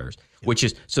 Taxpayers. Which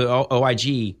is, so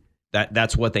OIG,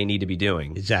 that's what they need to be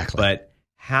doing. Exactly. But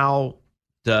how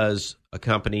does a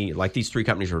company like these three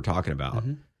companies we're talking about,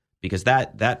 because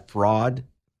that fraud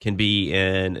can be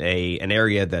in an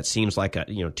area that seems like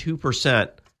 2%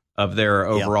 of their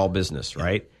overall business,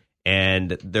 right? And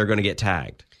they're going to get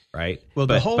tagged. Right. Well,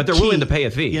 but they're willing to pay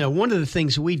a fee. One of the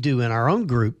things we do in our own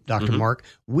group, Dr. Mark,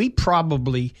 we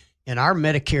probably, in our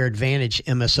Medicare Advantage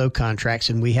MSO contracts,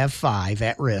 and we have 5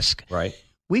 at risk, right?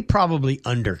 We probably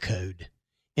undercode.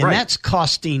 And that's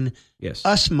costing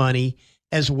us money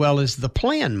as well as the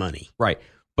plan money. Right.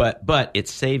 But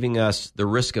it's saving us the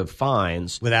risk of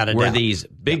fines without a where doubt. these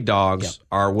big dogs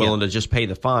are willing to just pay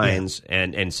the fines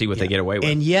and see what they get away with.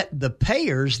 And yet the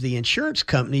payers, the insurance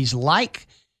companies like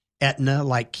Aetna,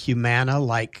 like Humana,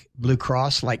 like Blue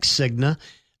Cross, like Cigna,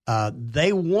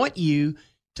 they want you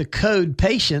to code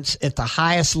patients at the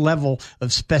highest level of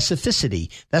specificity.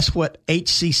 That's what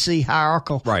HCC,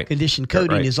 hierarchical condition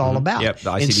coding, is all about. Yep,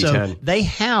 the ICD-10. And so they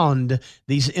hound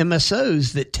these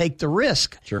MSOs that take the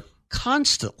risk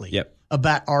constantly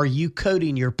about, are you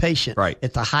coding your patient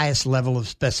at the highest level of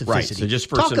specificity? Right. So just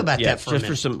for Talk about that for a minute.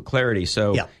 for some clarity.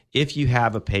 So if you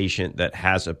have a patient that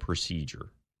has a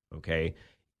procedure, okay,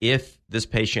 if this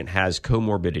patient has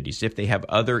comorbidities, if they have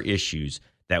other issues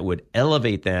that would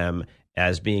elevate them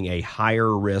as being a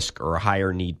higher risk or a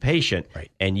higher need patient,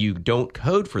 and you don't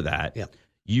code for that,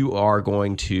 you are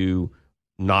going to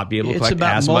not be able to collect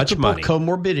as much money. It's about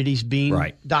multiple comorbidities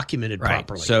being documented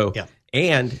properly. So,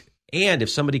 and if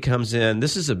somebody comes in,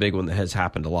 this is a big one that has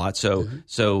happened a lot. So,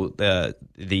 the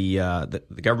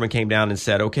government came down and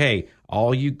said, okay,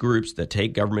 all you groups that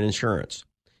take government insurance,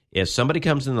 if somebody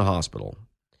comes in the hospital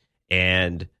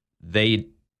and they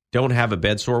don't have a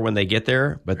bed sore when they get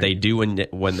there, but they do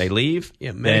when they leave.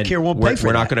 Yeah, Medicare won't pay for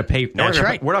We're that. not going to pay. That's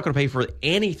right. We're not going to pay for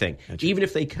anything, even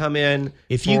if they come in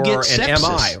if you get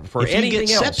sepsis, an MI, for anything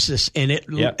else. Sepsis and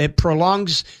it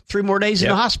prolongs 3 more days in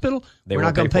the hospital, we're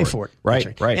not going to pay for it.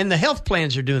 Right. And the health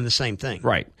plans are doing the same thing.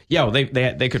 Right. Yeah, well,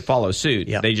 they could follow suit.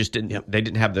 They just didn't. They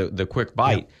didn't have the quick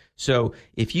bite. So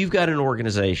if you've got an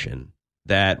organization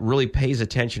that really pays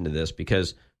attention to this,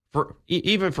 because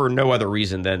even for no other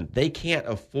reason than they can't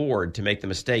afford to make the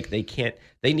mistake. They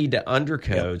need to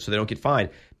undercode so they don't get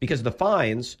fined, because the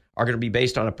fines are going to be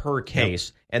based on a per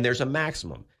case and there's a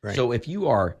maximum. Right. So if you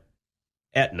are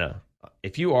Aetna,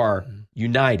 if you are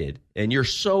United and you're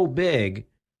so big,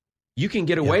 you can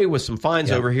get away with some fines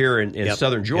over here in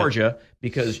southern Georgia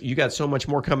because you got so much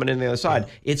more coming in the other side.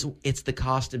 It's the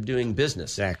cost of doing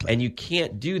business. Exactly. And you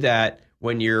can't do that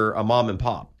when you're a mom and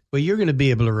pop. Well, you're going to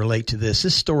be able to relate to this.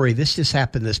 This story, this just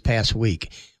happened this past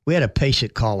week. We had a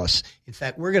patient call us. In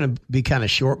fact, we're going to be kind of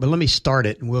short, but let me start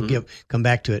it and we'll come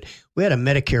back to it. We had a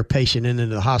Medicare patient into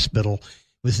the hospital,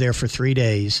 was there for 3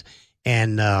 days,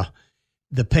 and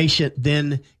the patient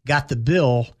then got the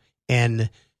bill and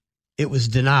it was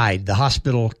denied. The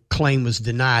hospital claim was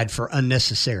denied for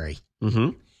unnecessary.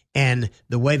 Mm-hmm. And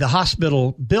the way the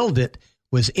hospital billed it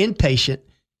was inpatient.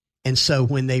 And so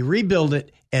when they rebuild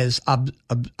it as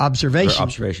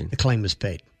observation, the claim was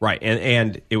paid. Right,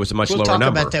 and it was a much lower number. We'll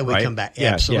talk about that when we come back.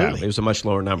 Yeah, absolutely. Yeah, it was a much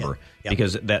lower number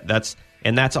because that's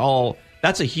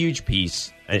a huge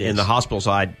piece in the hospital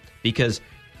side, because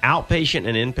outpatient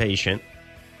and inpatient,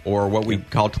 or what we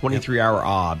call 23-hour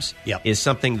OBS, is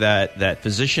something that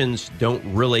physicians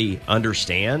don't really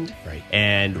understand,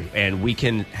 and we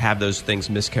can have those things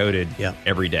miscoded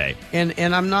every day.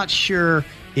 And I'm not sure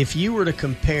if you were to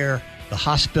compare the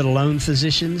hospital-owned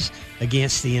physicians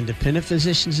against the independent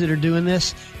physicians that are doing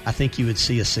this, I think you would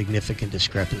see a significant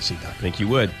discrepancy, Doctor. I think you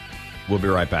would. We'll be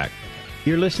right back.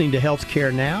 You're listening to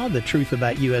Healthcare Now, the truth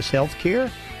about U.S. healthcare.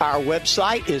 Our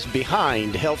website is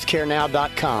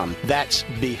behindhealthcarenow.com. That's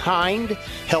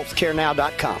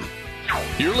behindhealthcarenow.com.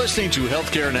 You're listening to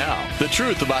Healthcare Now, the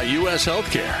truth about U.S.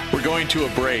 healthcare. We're going to a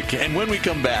break, and when we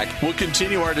come back, we'll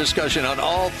continue our discussion on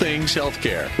all things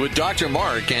healthcare with Dr.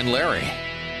 Mark and Larry.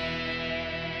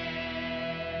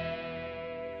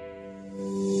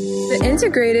 The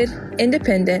Integrated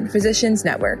Independent Physicians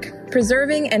Network,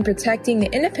 preserving and protecting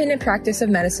the independent practice of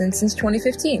medicine since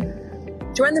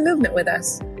 2015. Join the movement with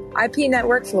us.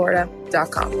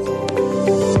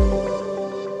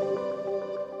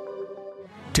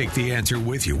 IPNetworkFlorida.com. Take The Answer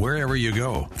with you wherever you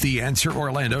go.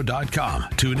 TheAnswerOrlando.com.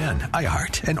 Tune in,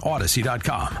 iHeart, and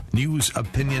Odyssey.com. News,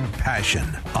 opinion, passion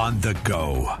on the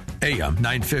go. AM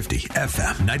 950,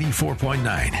 FM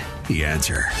 94.9. The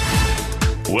Answer.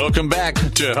 Welcome back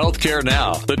to Healthcare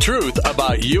Now, the truth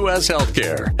about U.S.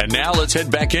 healthcare. And now let's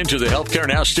head back into the Healthcare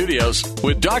Now studios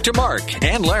with Dr. Mark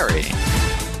and Larry.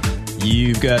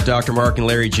 You've got Dr. Mark and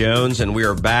Larry Jones, and we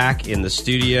are back in the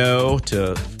studio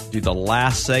to do the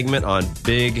last segment on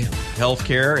big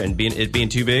healthcare and it being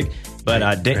too big.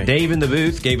 But Dave in the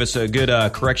booth gave us a good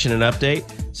correction and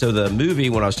update. So the movie,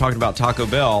 when I was talking about Taco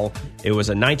Bell, it was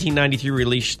a 1993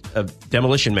 release of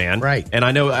Demolition Man. Right. And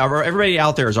I know everybody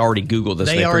out there has already Googled this.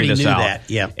 They already knew out. that,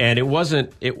 yeah. And it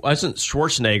wasn't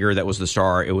Schwarzenegger that was the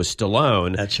star. It was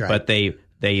Stallone. That's right. But they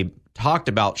talked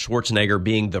about Schwarzenegger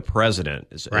being the president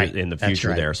in the future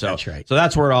right. there. So that's right. So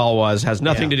that's where it all was. Has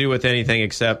nothing to do with anything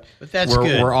except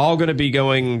we're all going to be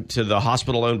going to the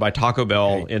hospital owned by Taco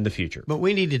Bell in the future. But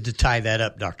we needed to tie that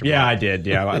up, Dr. Yeah, Mark. I did.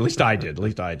 Yeah, at least I did.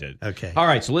 Okay. All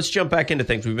right, so let's jump back into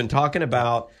things. We've been talking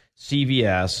about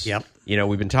CVS. Yep.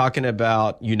 We've been talking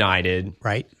about United.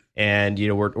 Right. And,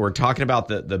 we're talking about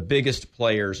the biggest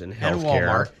players in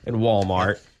healthcare. And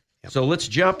Walmart. Yep. So let's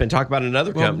jump and talk about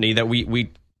another company that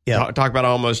we talk about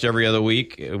almost every other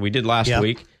week. We did last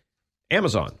week.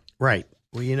 Amazon. Right.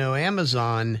 Well,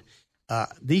 Amazon,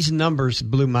 these numbers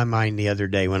blew my mind the other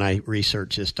day when I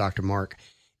researched this, Dr. Mark.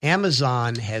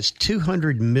 Amazon has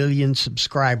 200 million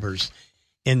subscribers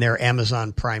in their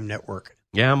Amazon Prime network.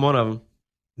 Yeah, I'm one of them.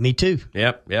 Me too.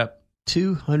 Yep.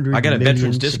 200 I got a million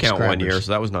veterans discount one year,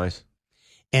 so that was nice.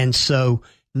 And so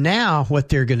now what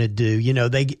they're going to do,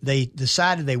 they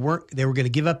decided they were going to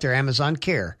give up their Amazon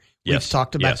Care. We've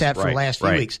talked about that for the last few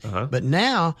weeks. Uh-huh. But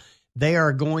now they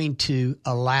are going to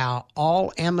allow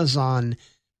all Amazon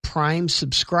Prime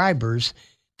subscribers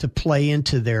to play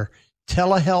into their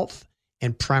telehealth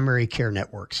and primary care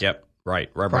networks. Yep. Right.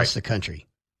 Across the country,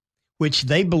 which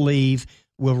they believe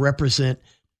will represent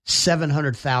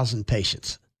 700,000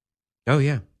 patients. Oh,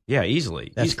 yeah. Yeah,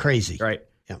 easily. That's crazy. Right.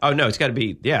 Yeah. Oh, no, it's got to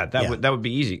be. Yeah, that would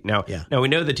be easy. Now, we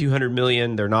know the 200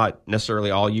 million, they're not necessarily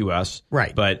all U.S.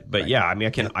 Right. But yeah, I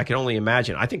mean, I can only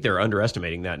imagine. I think they're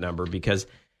underestimating that number because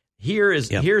here's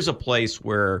a place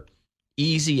where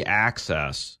easy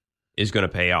access is going to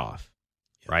pay off.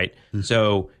 Right. Mm-hmm.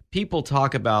 So people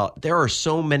talk about there are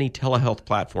so many telehealth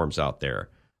platforms out there.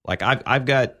 Like I've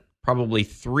got probably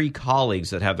 3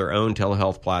 colleagues that have their own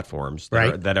telehealth platforms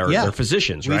that are they're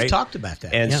physicians, right? We've talked about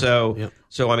that. And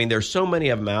so I mean, there's so many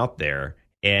of them out there,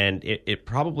 and it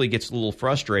probably gets a little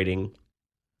frustrating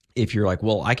if you're like,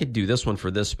 well, I could do this one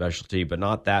for this specialty, but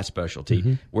not that specialty.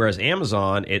 Mm-hmm. Whereas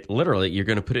Amazon, it literally, you're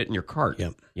going to put it in your cart,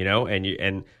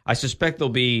 and I suspect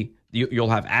you'll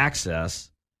have access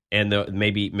and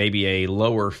maybe a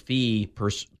lower fee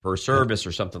per service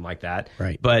or something like that.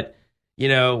 Right. But,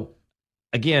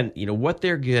 again, what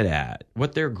they're good at,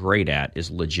 what they're great at is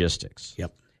logistics.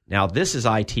 Yep. Now, this is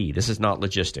IT. This is not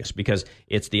logistics because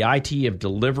it's the IT of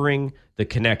delivering the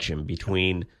connection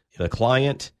between the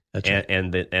client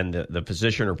and the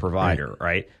physician or provider,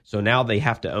 right? So now they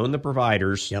have to own the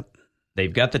providers. Yep.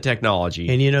 They've got the technology.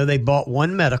 And, they bought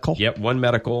One Medical. Yep, One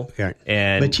Medical. Right.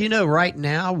 But, right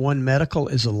now, One Medical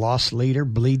is a loss leader,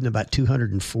 bleeding about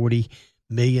 $240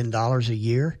 million a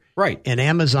year. Right. And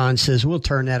Amazon says, we'll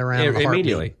turn that around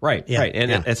immediately. Right.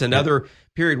 And it's another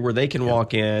period where they can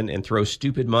walk in and throw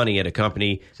stupid money at a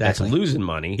company that's losing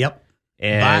money. Yep.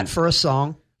 And buy it for a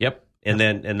song. Yep. And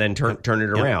then turn it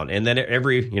around. And then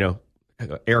every,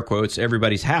 air quotes,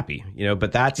 everybody's happy,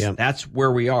 but that's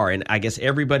where we are. And I guess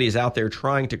everybody is out there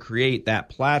trying to create that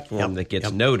platform that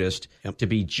gets noticed to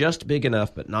be just big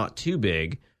enough, but not too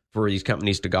big for these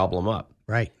companies to gobble them up.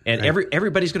 Right. And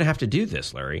everybody's going to have to do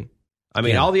this, Larry. I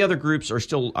mean, all the other groups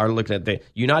are looking at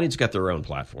United's got their own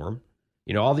platform.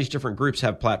 All these different groups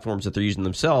have platforms that they're using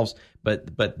themselves,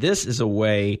 but this is a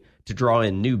way to draw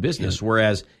in new business.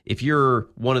 Whereas if you're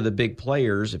one of the big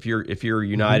players, if you're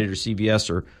United or CVS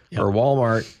or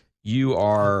Walmart, you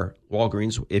are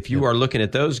Walgreens. If you are looking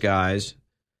at those guys,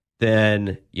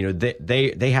 then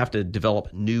they have to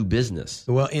develop new business.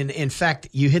 Well, in fact,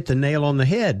 you hit the nail on the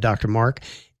head, Dr. Mark.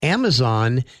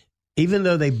 Amazon, even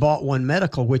though they bought One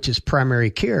Medical, which is primary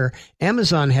care,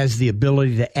 Amazon has the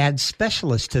ability to add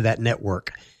specialists to that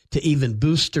network to even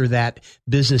booster that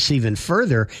business even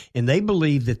further. And they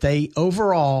believe that they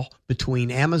overall, between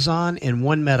Amazon and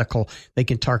One Medical, they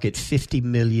can target 50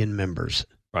 million members.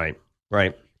 Right.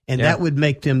 And that would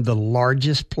make them the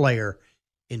largest player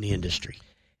in the industry.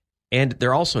 And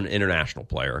they're also an international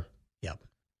player. Yep.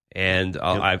 And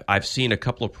I've seen a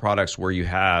couple of products where you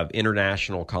have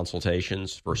international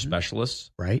consultations for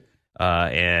specialists, right?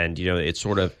 And it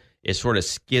sort of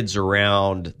skids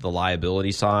around the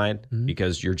liability side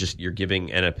because you're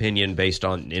giving an opinion based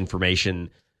on information,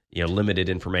 limited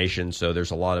information. So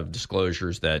there's a lot of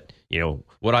disclosures that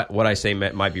what I say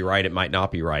might be right, it might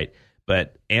not be right.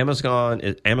 But Amazon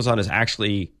is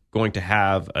actually going to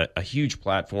have a huge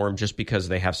platform just because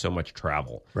they have so much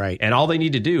travel. Right. And all they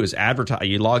need to do is advertise.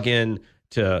 You log in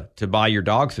to buy your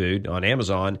dog food on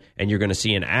Amazon, and you're going to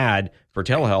see an ad for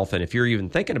telehealth. And if you're even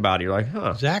thinking about it, you're like,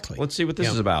 exactly. Let's see what this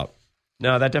is about.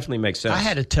 No, that definitely makes sense. I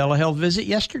had a telehealth visit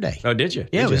yesterday. Oh, did you?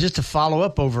 Yeah, it was just a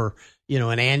follow-up over,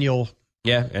 an annual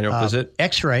visit.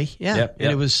 X-ray. Yeah,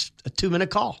 and it was a 2-minute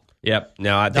call. Yep.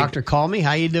 No, I think Doctor called me.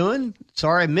 How you doing?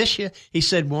 Sorry, I miss you. He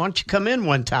said, "Why don't you come in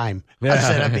one time?" I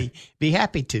said, "I'd be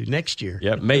happy to next year."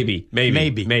 Yep. Maybe. Don't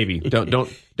he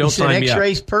said, sign me up.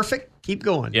 X-ray's perfect. Keep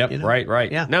going. Yep. You know?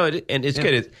 Right. Yeah. No, and it's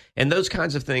good. And those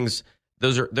kinds of things,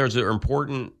 those are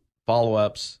important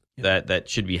follow-ups that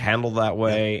should be handled that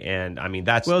way. And I mean,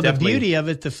 that's the beauty of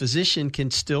it. The physician can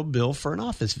still bill for an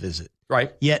office visit.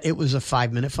 Right. Yet it was a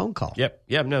 5-minute phone call.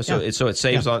 Yep. No. So it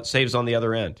saves on the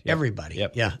other end. Yep. Everybody.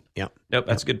 Yep. Yeah. Nope.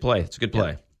 That's a good play. It's a good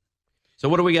play. So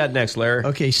what do we got next, Larry?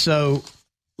 Okay. So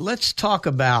let's talk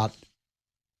about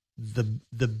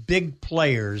the big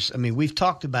players. I mean, we've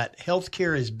talked about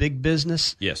healthcare as big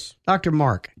business. Yes. Dr.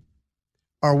 Mark,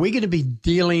 are we going to be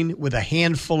dealing with a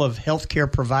handful of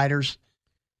healthcare providers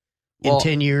in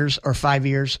 10 years or 5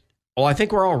 years? Well, I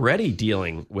think we're already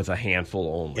dealing with a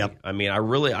handful only. Yep. I mean,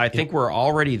 I think we're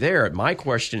already there. My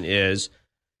question is,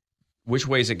 which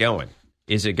way is it going?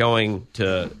 Is it going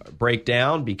to break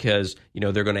down because,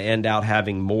 they're going to end out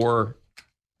having more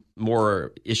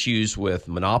issues with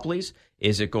monopolies?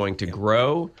 Is it going to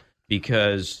grow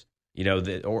because,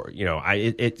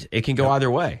 it can go either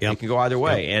way. It can go either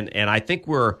way. And I think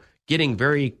we're getting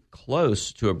very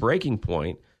close to a breaking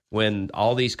point when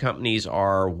all these companies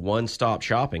are one-stop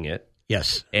shopping it.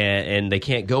 Yes. And they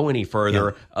can't go any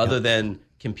further other than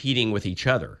competing with each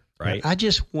other, right? I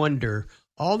just wonder,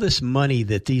 all this money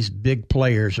that these big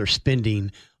players are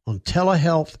spending on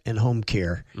telehealth and home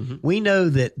care, we know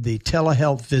that the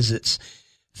telehealth visits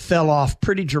fell off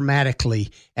pretty dramatically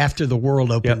after the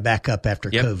world opened back up after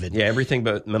COVID. Yeah, everything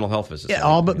but mental health visits. Yeah,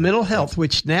 all but mental health,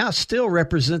 which now still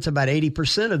represents about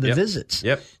 80% of the visits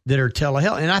that are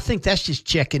telehealth. And I think that's just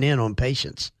checking in on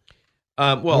patients.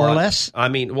 More or less? I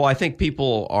think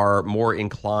people are more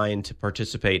inclined to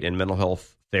participate in mental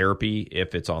health therapy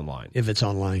if it's online.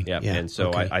 Yeah. And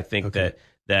so I think that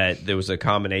there was a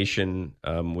combination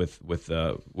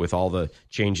with all the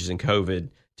changes in COVID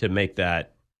to make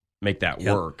that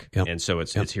work. And so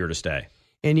it's here to stay.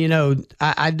 And,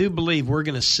 I do believe we're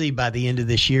going to see by the end of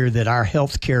this year that our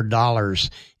healthcare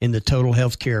dollars in the total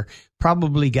healthcare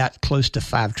probably got close to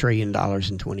 $5 trillion in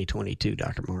 2022,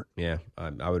 Dr. Mark. Yeah,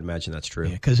 I would imagine that's true.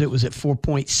 Because it was at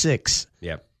 4.6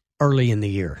 early in the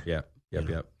year. Yep.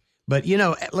 But,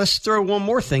 let's throw one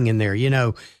more thing in there.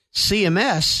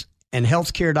 CMS and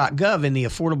healthcare.gov in the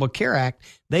Affordable Care Act,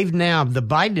 the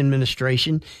Biden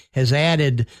administration has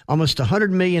added almost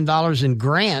 $100 million in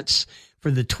grants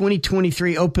for the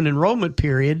 2023 open enrollment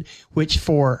period, which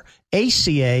for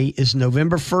ACA is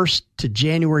November 1st to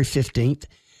January 15th.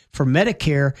 For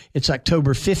Medicare, it's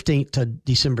October 15th to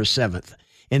December 7th.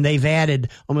 And they've added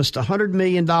almost $100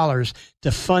 million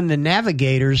to fund the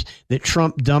navigators that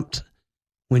Trump dumped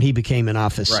when he became in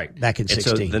office back in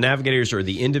 2016. So the navigators are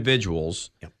the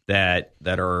individuals that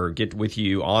get with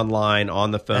you online, on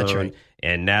the phone,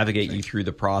 and navigate you through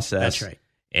the process. That's right.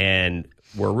 And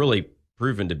we're really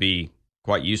proven to be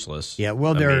quite useless. Yeah,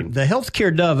 well, the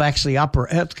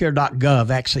healthcare.gov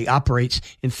actually operates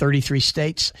in 33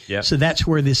 states. Yep. So that's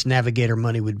where this navigator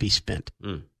money would be spent.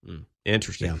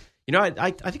 Interesting. Yeah.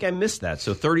 I think I missed that.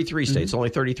 So 33 states, only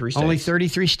 33 states. Only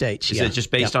 33 states. Is it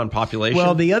just based on population?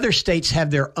 Well, the other states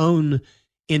have their own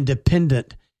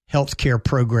independent healthcare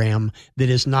program that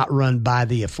is not run by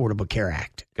the Affordable Care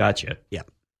Act. Gotcha. Yeah.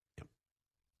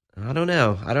 I don't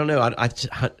know.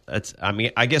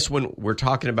 I guess when we're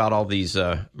talking about all these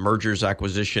mergers,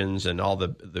 acquisitions, and all the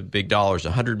big dollars,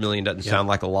 $100 million doesn't sound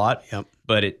like a lot. Yep.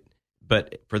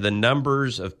 But for the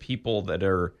numbers of people that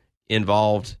are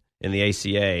involved in the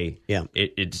ACA,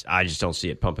 I just don't see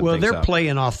it pumping. Well, things they're up.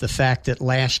 playing off the fact that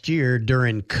last year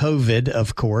during COVID,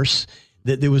 of course,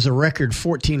 that there was a record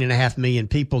 14.5 million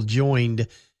people joined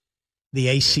the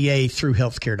ACA through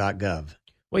healthcare.gov.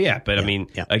 Well, yeah, but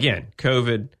again,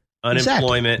 COVID.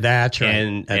 Unemployment, exactly. That's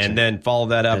right. And then follow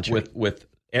that up with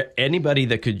anybody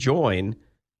that could join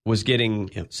was getting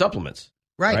supplements,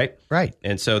 right?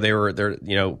 And so they're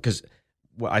because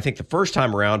I think the first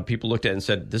time around people looked at it and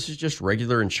said this is just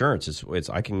regular insurance. It's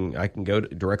I can go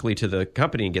directly to the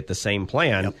company and get the same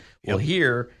plan. Well,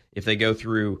 here if they go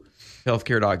through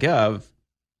healthcare.gov,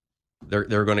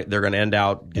 they're going to end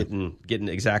out getting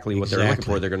exactly what they're looking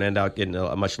for. They're going to end out getting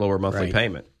a much lower monthly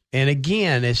payment. And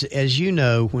again, as you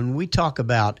know, when we talk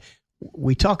about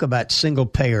single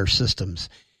payer systems,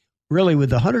 really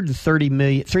with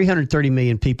 330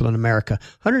 million people in America,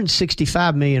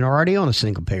 165 million are already on a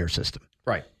single payer system.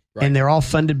 Right. And they're all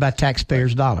funded by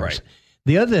taxpayers' dollars. Right.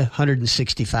 The other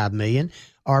 165 million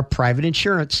are private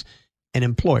insurance and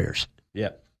employers.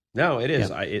 Yeah. No, it is.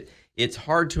 Yeah. It's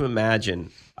hard to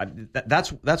imagine.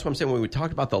 That's what I'm saying when we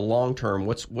talk about the long term.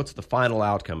 What's the final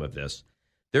outcome of this?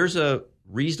 There's a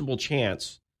reasonable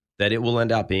chance that it will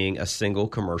end up being a single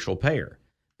commercial payer,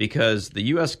 because the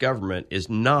U.S. government is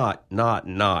not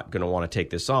going to want to take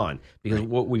this on, because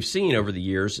what we've seen over the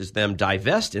years is them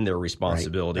divest in their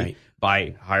responsibility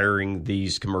by hiring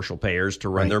these commercial payers to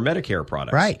run their Medicare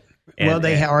products. Right.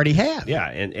 They already have. Yeah,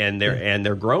 and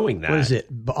they're growing that. What is it?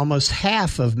 Almost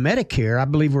half of Medicare, I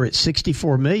believe we're at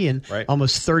 64 million. Right.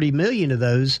 Almost 30 million of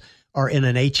those are in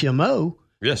an HMO.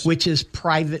 Yes. Which is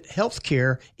private health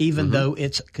care, even though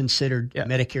it's considered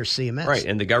Medicare CMS. Right,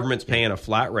 and the government's paying a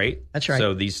flat rate. That's right.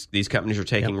 So these companies are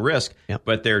taking risk,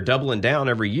 but they're doubling down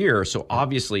every year, so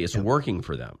obviously it's working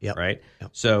for them, right?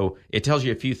 So it tells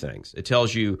you a few things. It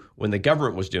tells you when the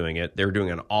government was doing it, they were doing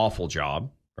an awful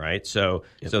job, right? So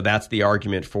that's the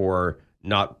argument for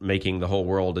not making the whole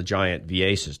world a giant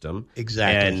VA system.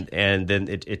 Exactly. And then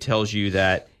it tells you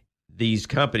that these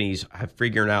companies have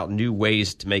figured out new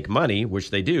ways to make money, which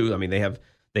they do. I mean, they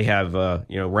have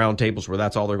round tables where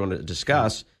that's all they're going to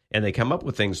discuss, and they come up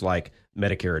with things like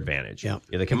Medicare Advantage. Yeah,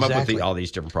 they come up with all these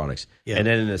different products. Yeah. And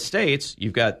then in the States,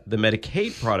 you've got the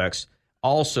Medicaid products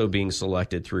also being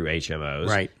selected through HMOs.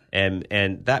 Right.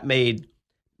 And that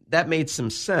made some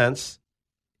sense,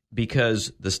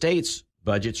 because the states'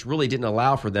 budgets really didn't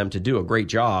allow for them to do a great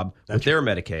job with their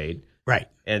Medicaid. Right.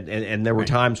 And there were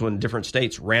times when different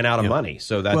states ran out of money,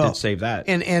 so that did save that.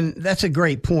 And that's a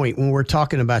great point when we're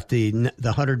talking about the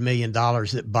 $100 million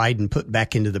that Biden put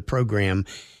back into the program.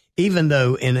 Even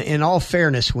though, in all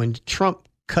fairness, when Trump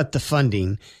cut the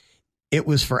funding, it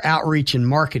was for outreach and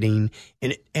marketing,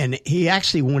 and he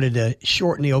actually wanted to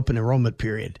shorten the open enrollment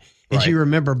period. As you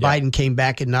remember, Biden came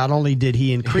back, and not only did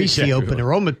he increase the open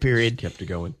enrollment period,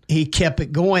 he kept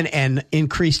it going and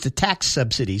increased the tax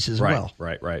subsidies as well.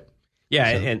 Right.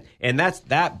 Yeah, so, and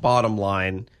that bottom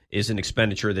line is an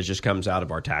expenditure that just comes out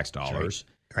of our tax dollars,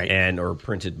 or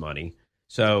printed money.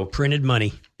 So printed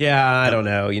money. Yeah, I don't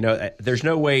know. There's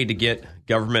no way to get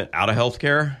government out of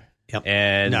healthcare,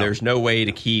 and there's no way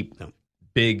to keep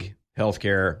big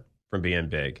healthcare from being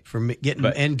big,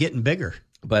 getting bigger.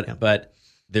 But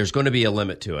there's going to be a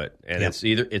limit to it, and it's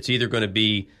either going to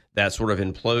be that sort of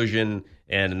implosion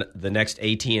and the next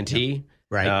AT&T.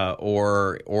 Right.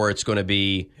 Or it's going to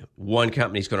be one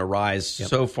company's going to rise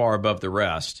so far above the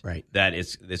rest that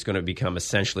it's going to become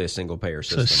essentially a single payer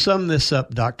system. So sum this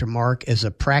up, Dr. Mark, as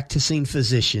a practicing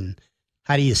physician,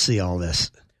 how do you see all this?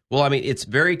 Well, I mean, it's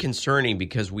very concerning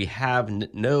because we have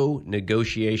no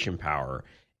negotiation power.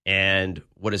 And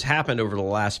what has happened over the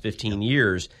last 15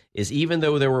 years is, even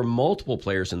though there were multiple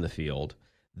players in the field,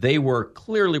 they were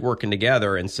clearly working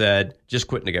together and said, just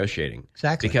quit negotiating.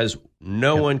 Exactly. Because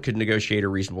no one could negotiate a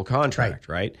reasonable contract,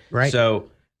 right? So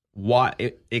why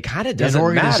it kind of doesn't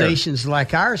matter. And organizations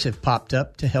like ours have popped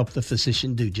up to help the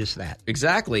physician do just that.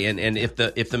 Exactly. And if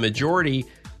the majority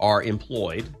are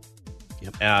employed,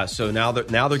 so now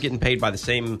they're getting paid by the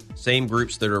same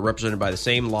groups that are represented by the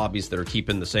same lobbies that are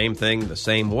keeping the same thing the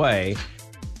same way.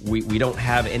 We don't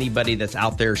have anybody that's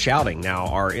out there shouting. Now,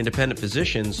 our independent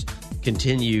physicians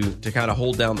continue to kind of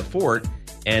hold down the fort,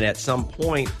 and at some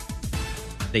point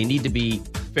they need to be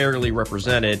fairly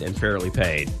represented and fairly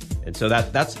paid. And so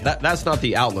that's not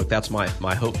the outlook. That's my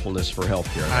hopefulness for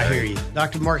healthcare. I hear you.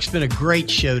 Dr. Mark, it's been a great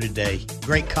show today.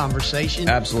 Great conversation.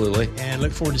 Absolutely. And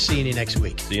look forward to seeing you next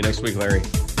week. See you next week, Larry.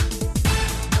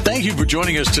 Thank you for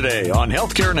joining us today on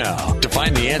Healthcare Now. To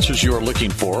find the answers you are looking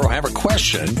for or have a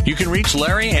question, you can reach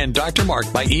Larry and Dr.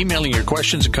 Mark by emailing your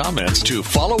questions and comments to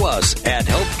follow us at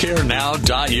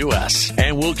healthcarenow.us.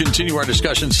 And we'll continue our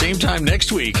discussion same time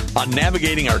next week on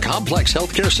navigating our complex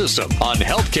healthcare system on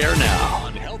Healthcare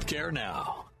Now.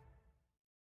 Now.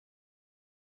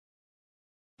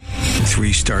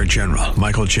 3-star General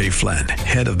Michael J. Flynn,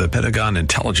 head of the Pentagon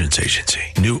Intelligence Agency,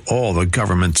 knew all the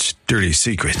government's dirty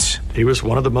secrets. He was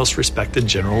one of the most respected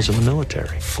generals in the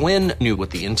military. Flynn knew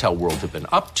what the intel world had been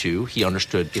up to. He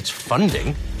understood its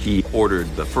funding. He ordered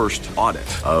the first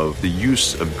audit of the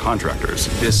use of contractors.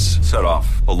 This set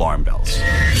off alarm bells.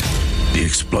 The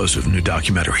explosive new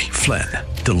documentary, Flynn,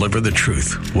 Deliver the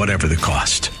Truth, Whatever the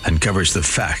Cost, uncovers the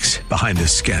facts behind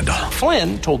this scandal.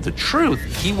 Flynn told the truth.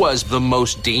 He was the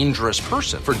most dangerous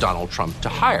person for Donald Trump to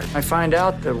hire. I find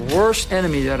out the worst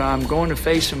enemy that I'm going to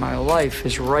face in my life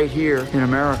is right here in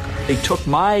America. They took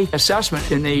my assessment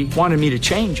and they wanted me to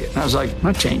change it. And I was like, I'm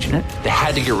not changing it. They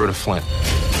had to get rid of Flynn.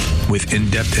 With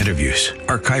in-depth interviews,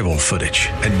 archival footage,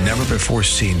 and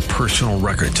never-before-seen personal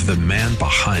records of the man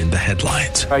behind the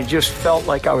headlines. I just felt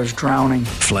like I was drowning.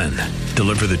 Flynn,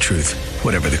 Deliver the Truth,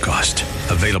 Whatever the Cost.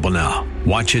 Available now.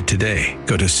 Watch it today.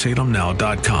 Go to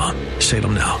salemnow.com.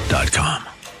 salemnow.com.